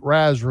 118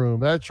 Raz Room.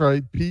 That's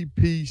right,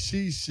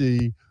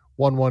 PPCC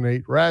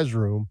 118 Raz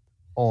Room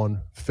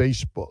on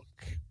Facebook.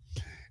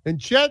 And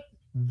Chet,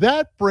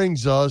 that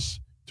brings us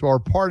to our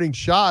parting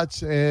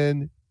shots,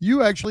 and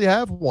you actually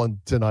have one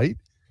tonight,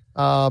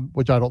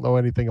 which I don't know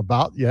anything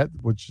about yet,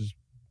 which is,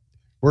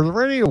 were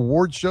there any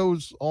award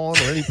shows on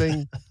or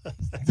anything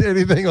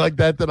anything like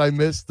that I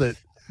missed? That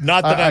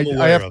not that I'm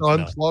aware I have of, to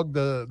unplug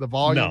the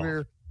volume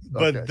here.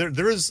 But okay.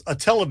 there is a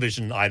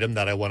television item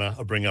that I want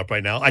to bring up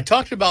right now. I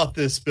talked about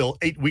this, Bill,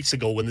 8 weeks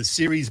ago when the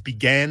series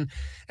began,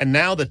 and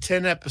now the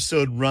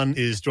 10-episode run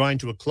is drawing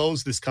to a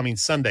close this coming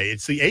Sunday.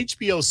 It's the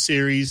HBO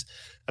series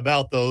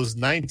about those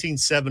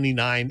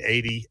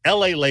 1979-80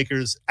 LA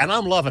Lakers, and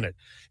I'm loving it.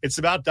 It's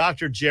about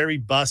Dr. Jerry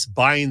Buss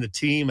buying the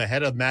team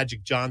ahead of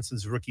Magic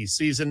Johnson's rookie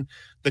season,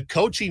 the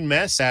coaching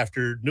mess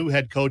after new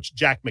head coach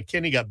Jack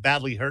McKinney got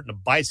badly hurt in a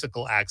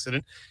bicycle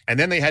accident, and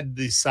then they had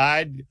to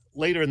decide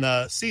later in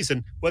the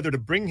season whether to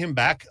bring him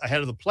back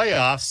ahead of the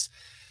playoffs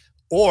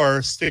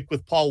or stick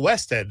with Paul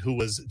Westhead, who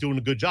was doing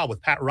a good job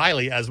with Pat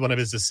Riley as one of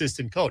his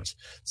assistant coach.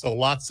 So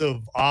lots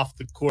of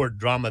off-the-court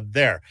drama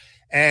there.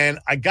 And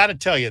I got to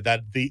tell you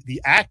that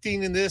the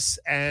acting in this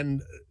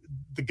and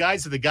the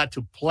guys that they got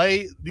to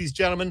play these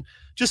gentlemen,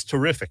 just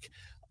terrific.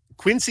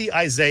 Quincy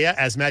Isaiah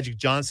as Magic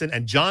Johnson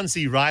and John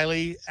C.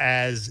 Reilly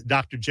as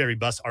Dr. Jerry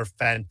Buss are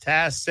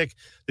fantastic.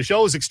 The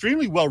show is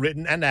extremely well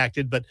written and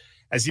acted, but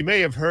As you may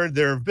have heard,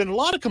 there have been a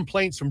lot of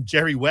complaints from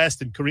Jerry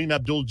West and Kareem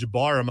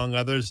Abdul-Jabbar, among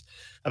others,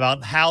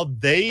 about how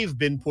they've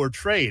been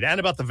portrayed and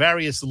about the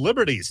various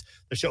liberties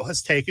the show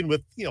has taken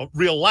with,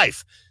 real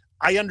life.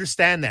 I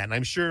understand that, and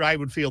I'm sure I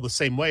would feel the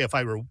same way if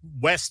I were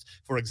West,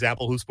 for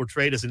example, who's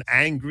portrayed as an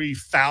angry,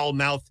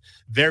 foul-mouthed,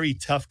 very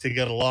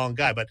tough-to-get-along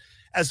guy. But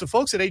as the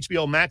folks at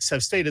HBO Max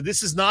have stated,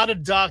 this is not a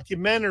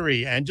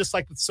documentary, and just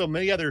like with so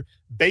many other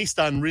based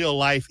on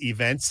real-life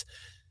events,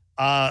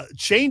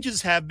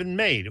 changes have been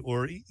made,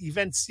 or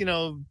events,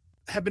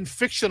 have been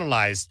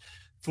fictionalized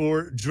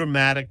for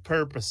dramatic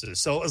purposes.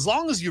 So as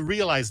long as you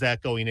realize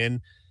that going in,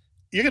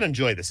 you're going to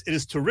enjoy this. It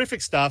is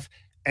terrific stuff.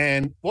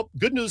 And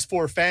good news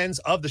for fans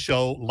of the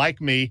show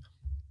like me,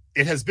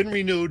 it has been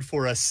renewed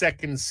for a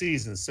second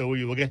season, so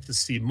you will get to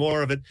see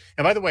more of it.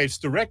 And by the way, it's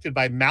directed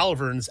by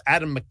Malvern's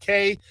Adam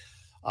McKay,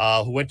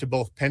 who went to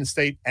both Penn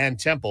State and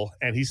Temple,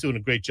 and he's doing a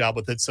great job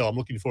with it. So I'm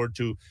looking forward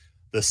to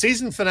the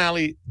season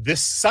finale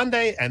this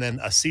Sunday and then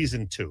a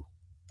season 2.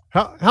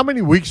 How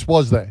many weeks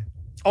was that?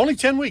 Only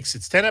 10 weeks.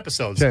 It's 10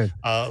 episodes. 10.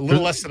 A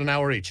little less than an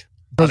hour each.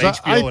 Because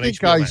I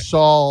think I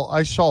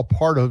saw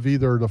part of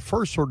either the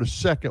first or the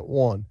second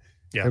one.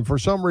 Yeah. And for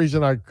some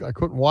reason, I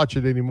couldn't watch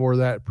it anymore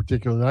that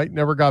particular night.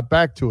 Never got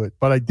back to it.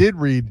 But I did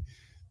read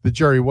the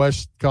Jerry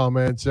West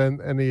comments and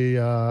the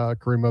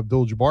Kareem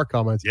Abdul-Jabbar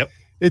comments. Yep.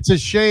 It's a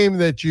shame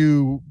that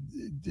to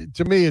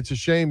me, it's a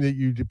shame that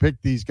you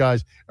depict these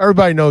guys.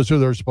 Everybody knows who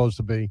they're supposed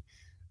to be.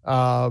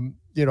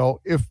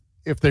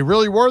 If they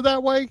really were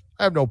that way,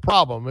 I have no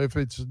problem. If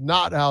it's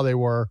not how they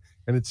were,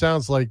 and it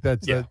sounds like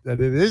that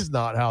it is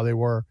not how they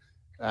were,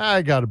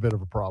 I got a bit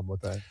of a problem with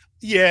that.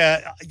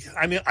 Yeah,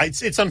 I mean,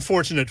 it's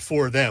unfortunate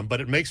for them, but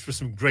it makes for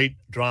some great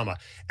drama.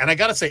 And I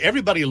got to say,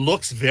 everybody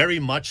looks very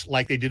much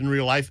like they did in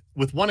real life,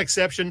 with one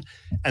exception,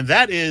 and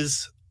that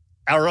is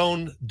our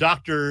own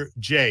Dr.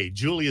 J,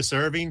 Julius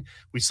Erving.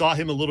 We saw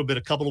him a little bit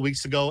a couple of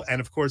weeks ago,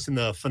 and of course, in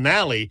the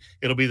finale,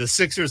 it'll be the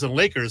Sixers and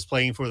Lakers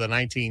playing for the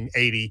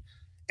 1980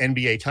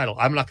 NBA title.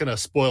 I'm not going to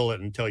spoil it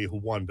and tell you who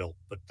won, Bill.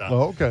 But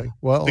okay.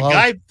 Well,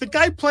 the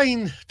guy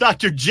playing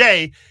Dr.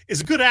 J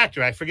is a good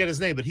actor. I forget his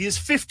name, but he is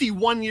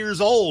 51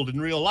 years old in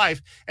real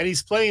life, and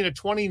he's playing a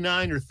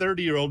 29 or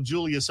 30-year-old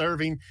Julius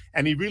Erving,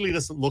 and he really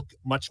doesn't look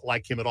much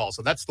like him at all.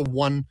 So that's the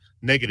one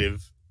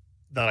negative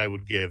that I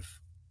would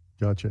give.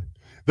 Gotcha.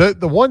 The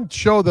one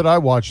show that I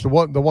watched, the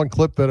one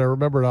clip that I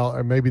remembered,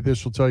 and maybe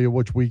this will tell you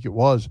which week it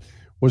was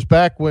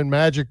back when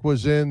Magic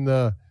was in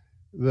the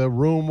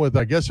room with,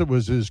 I guess it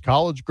was his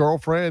college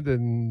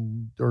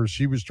girlfriend, or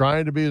she was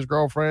trying to be his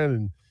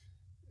girlfriend,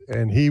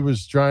 and he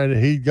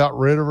got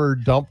rid of her,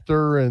 dumped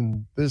her,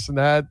 and this and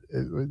that.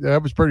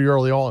 That was pretty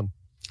early on.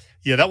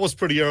 Yeah, that was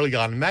pretty early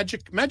on.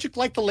 Magic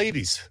liked the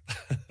ladies.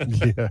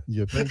 Yeah,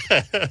 you think?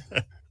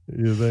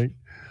 You think?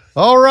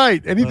 All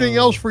right. Anything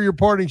else for your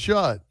parting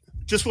shot?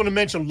 Just want to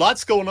mention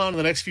lots going on in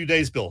the next few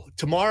days, Bill.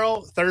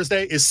 Tomorrow,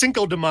 Thursday, is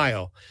Cinco de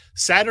Mayo.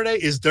 Saturday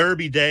is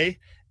Derby Day.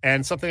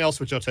 And something else,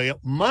 which I'll tell you,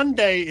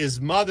 Monday is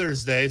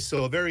Mother's Day,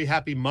 so a very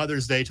happy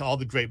Mother's Day to all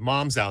the great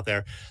moms out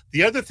there.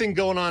 The other thing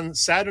going on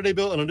Saturday,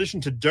 Bill, in addition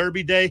to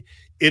Derby Day,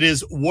 it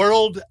is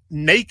World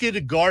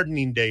Naked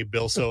Gardening Day,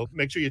 Bill, so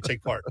make sure you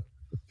take part.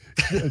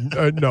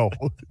 No.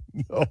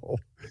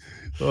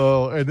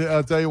 Oh, and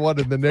I'll tell you what,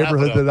 in the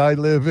neighborhood that I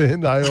live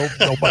in, I hope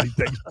nobody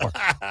takes part.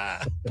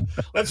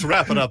 Let's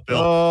wrap it up, Bill.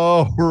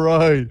 Oh,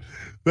 right.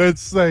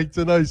 Let's thank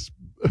tonight's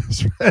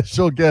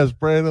special guest,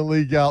 Brandon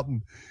Lee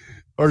Gowton.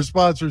 Our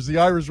sponsors, the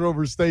Irish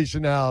Rover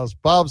Station House,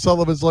 Bob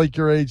Sullivan's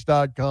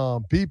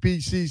LakeYourAge.com,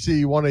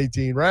 PPCC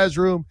 118 Raz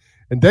Room,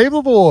 and Dave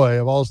Lavoie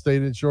of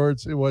Allstate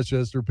Insurance in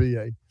Westchester,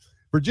 PA.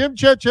 For Jim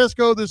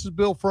Chetchesko, this is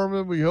Bill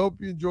Furman. We hope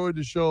you enjoyed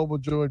the show. We'll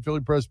join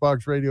Philly Press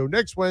Box Radio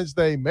next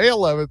Wednesday, May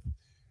 11th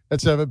at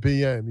 7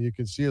 p.m. You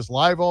can see us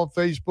live on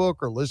Facebook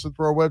or listen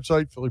through our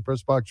website,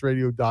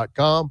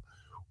 PhillyPressBoxRadio.com,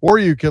 or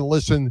you can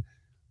listen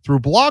through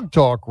Blog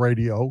Talk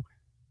Radio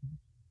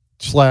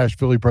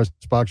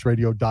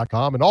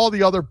 /PhillyPressBoxRadio.com and all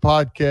the other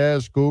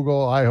podcasts,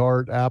 Google,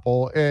 iHeart,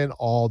 Apple, and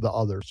all the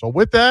others. So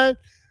with that,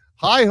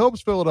 high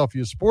hopes,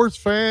 Philadelphia sports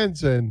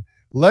fans, and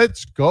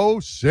let's go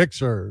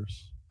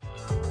Sixers.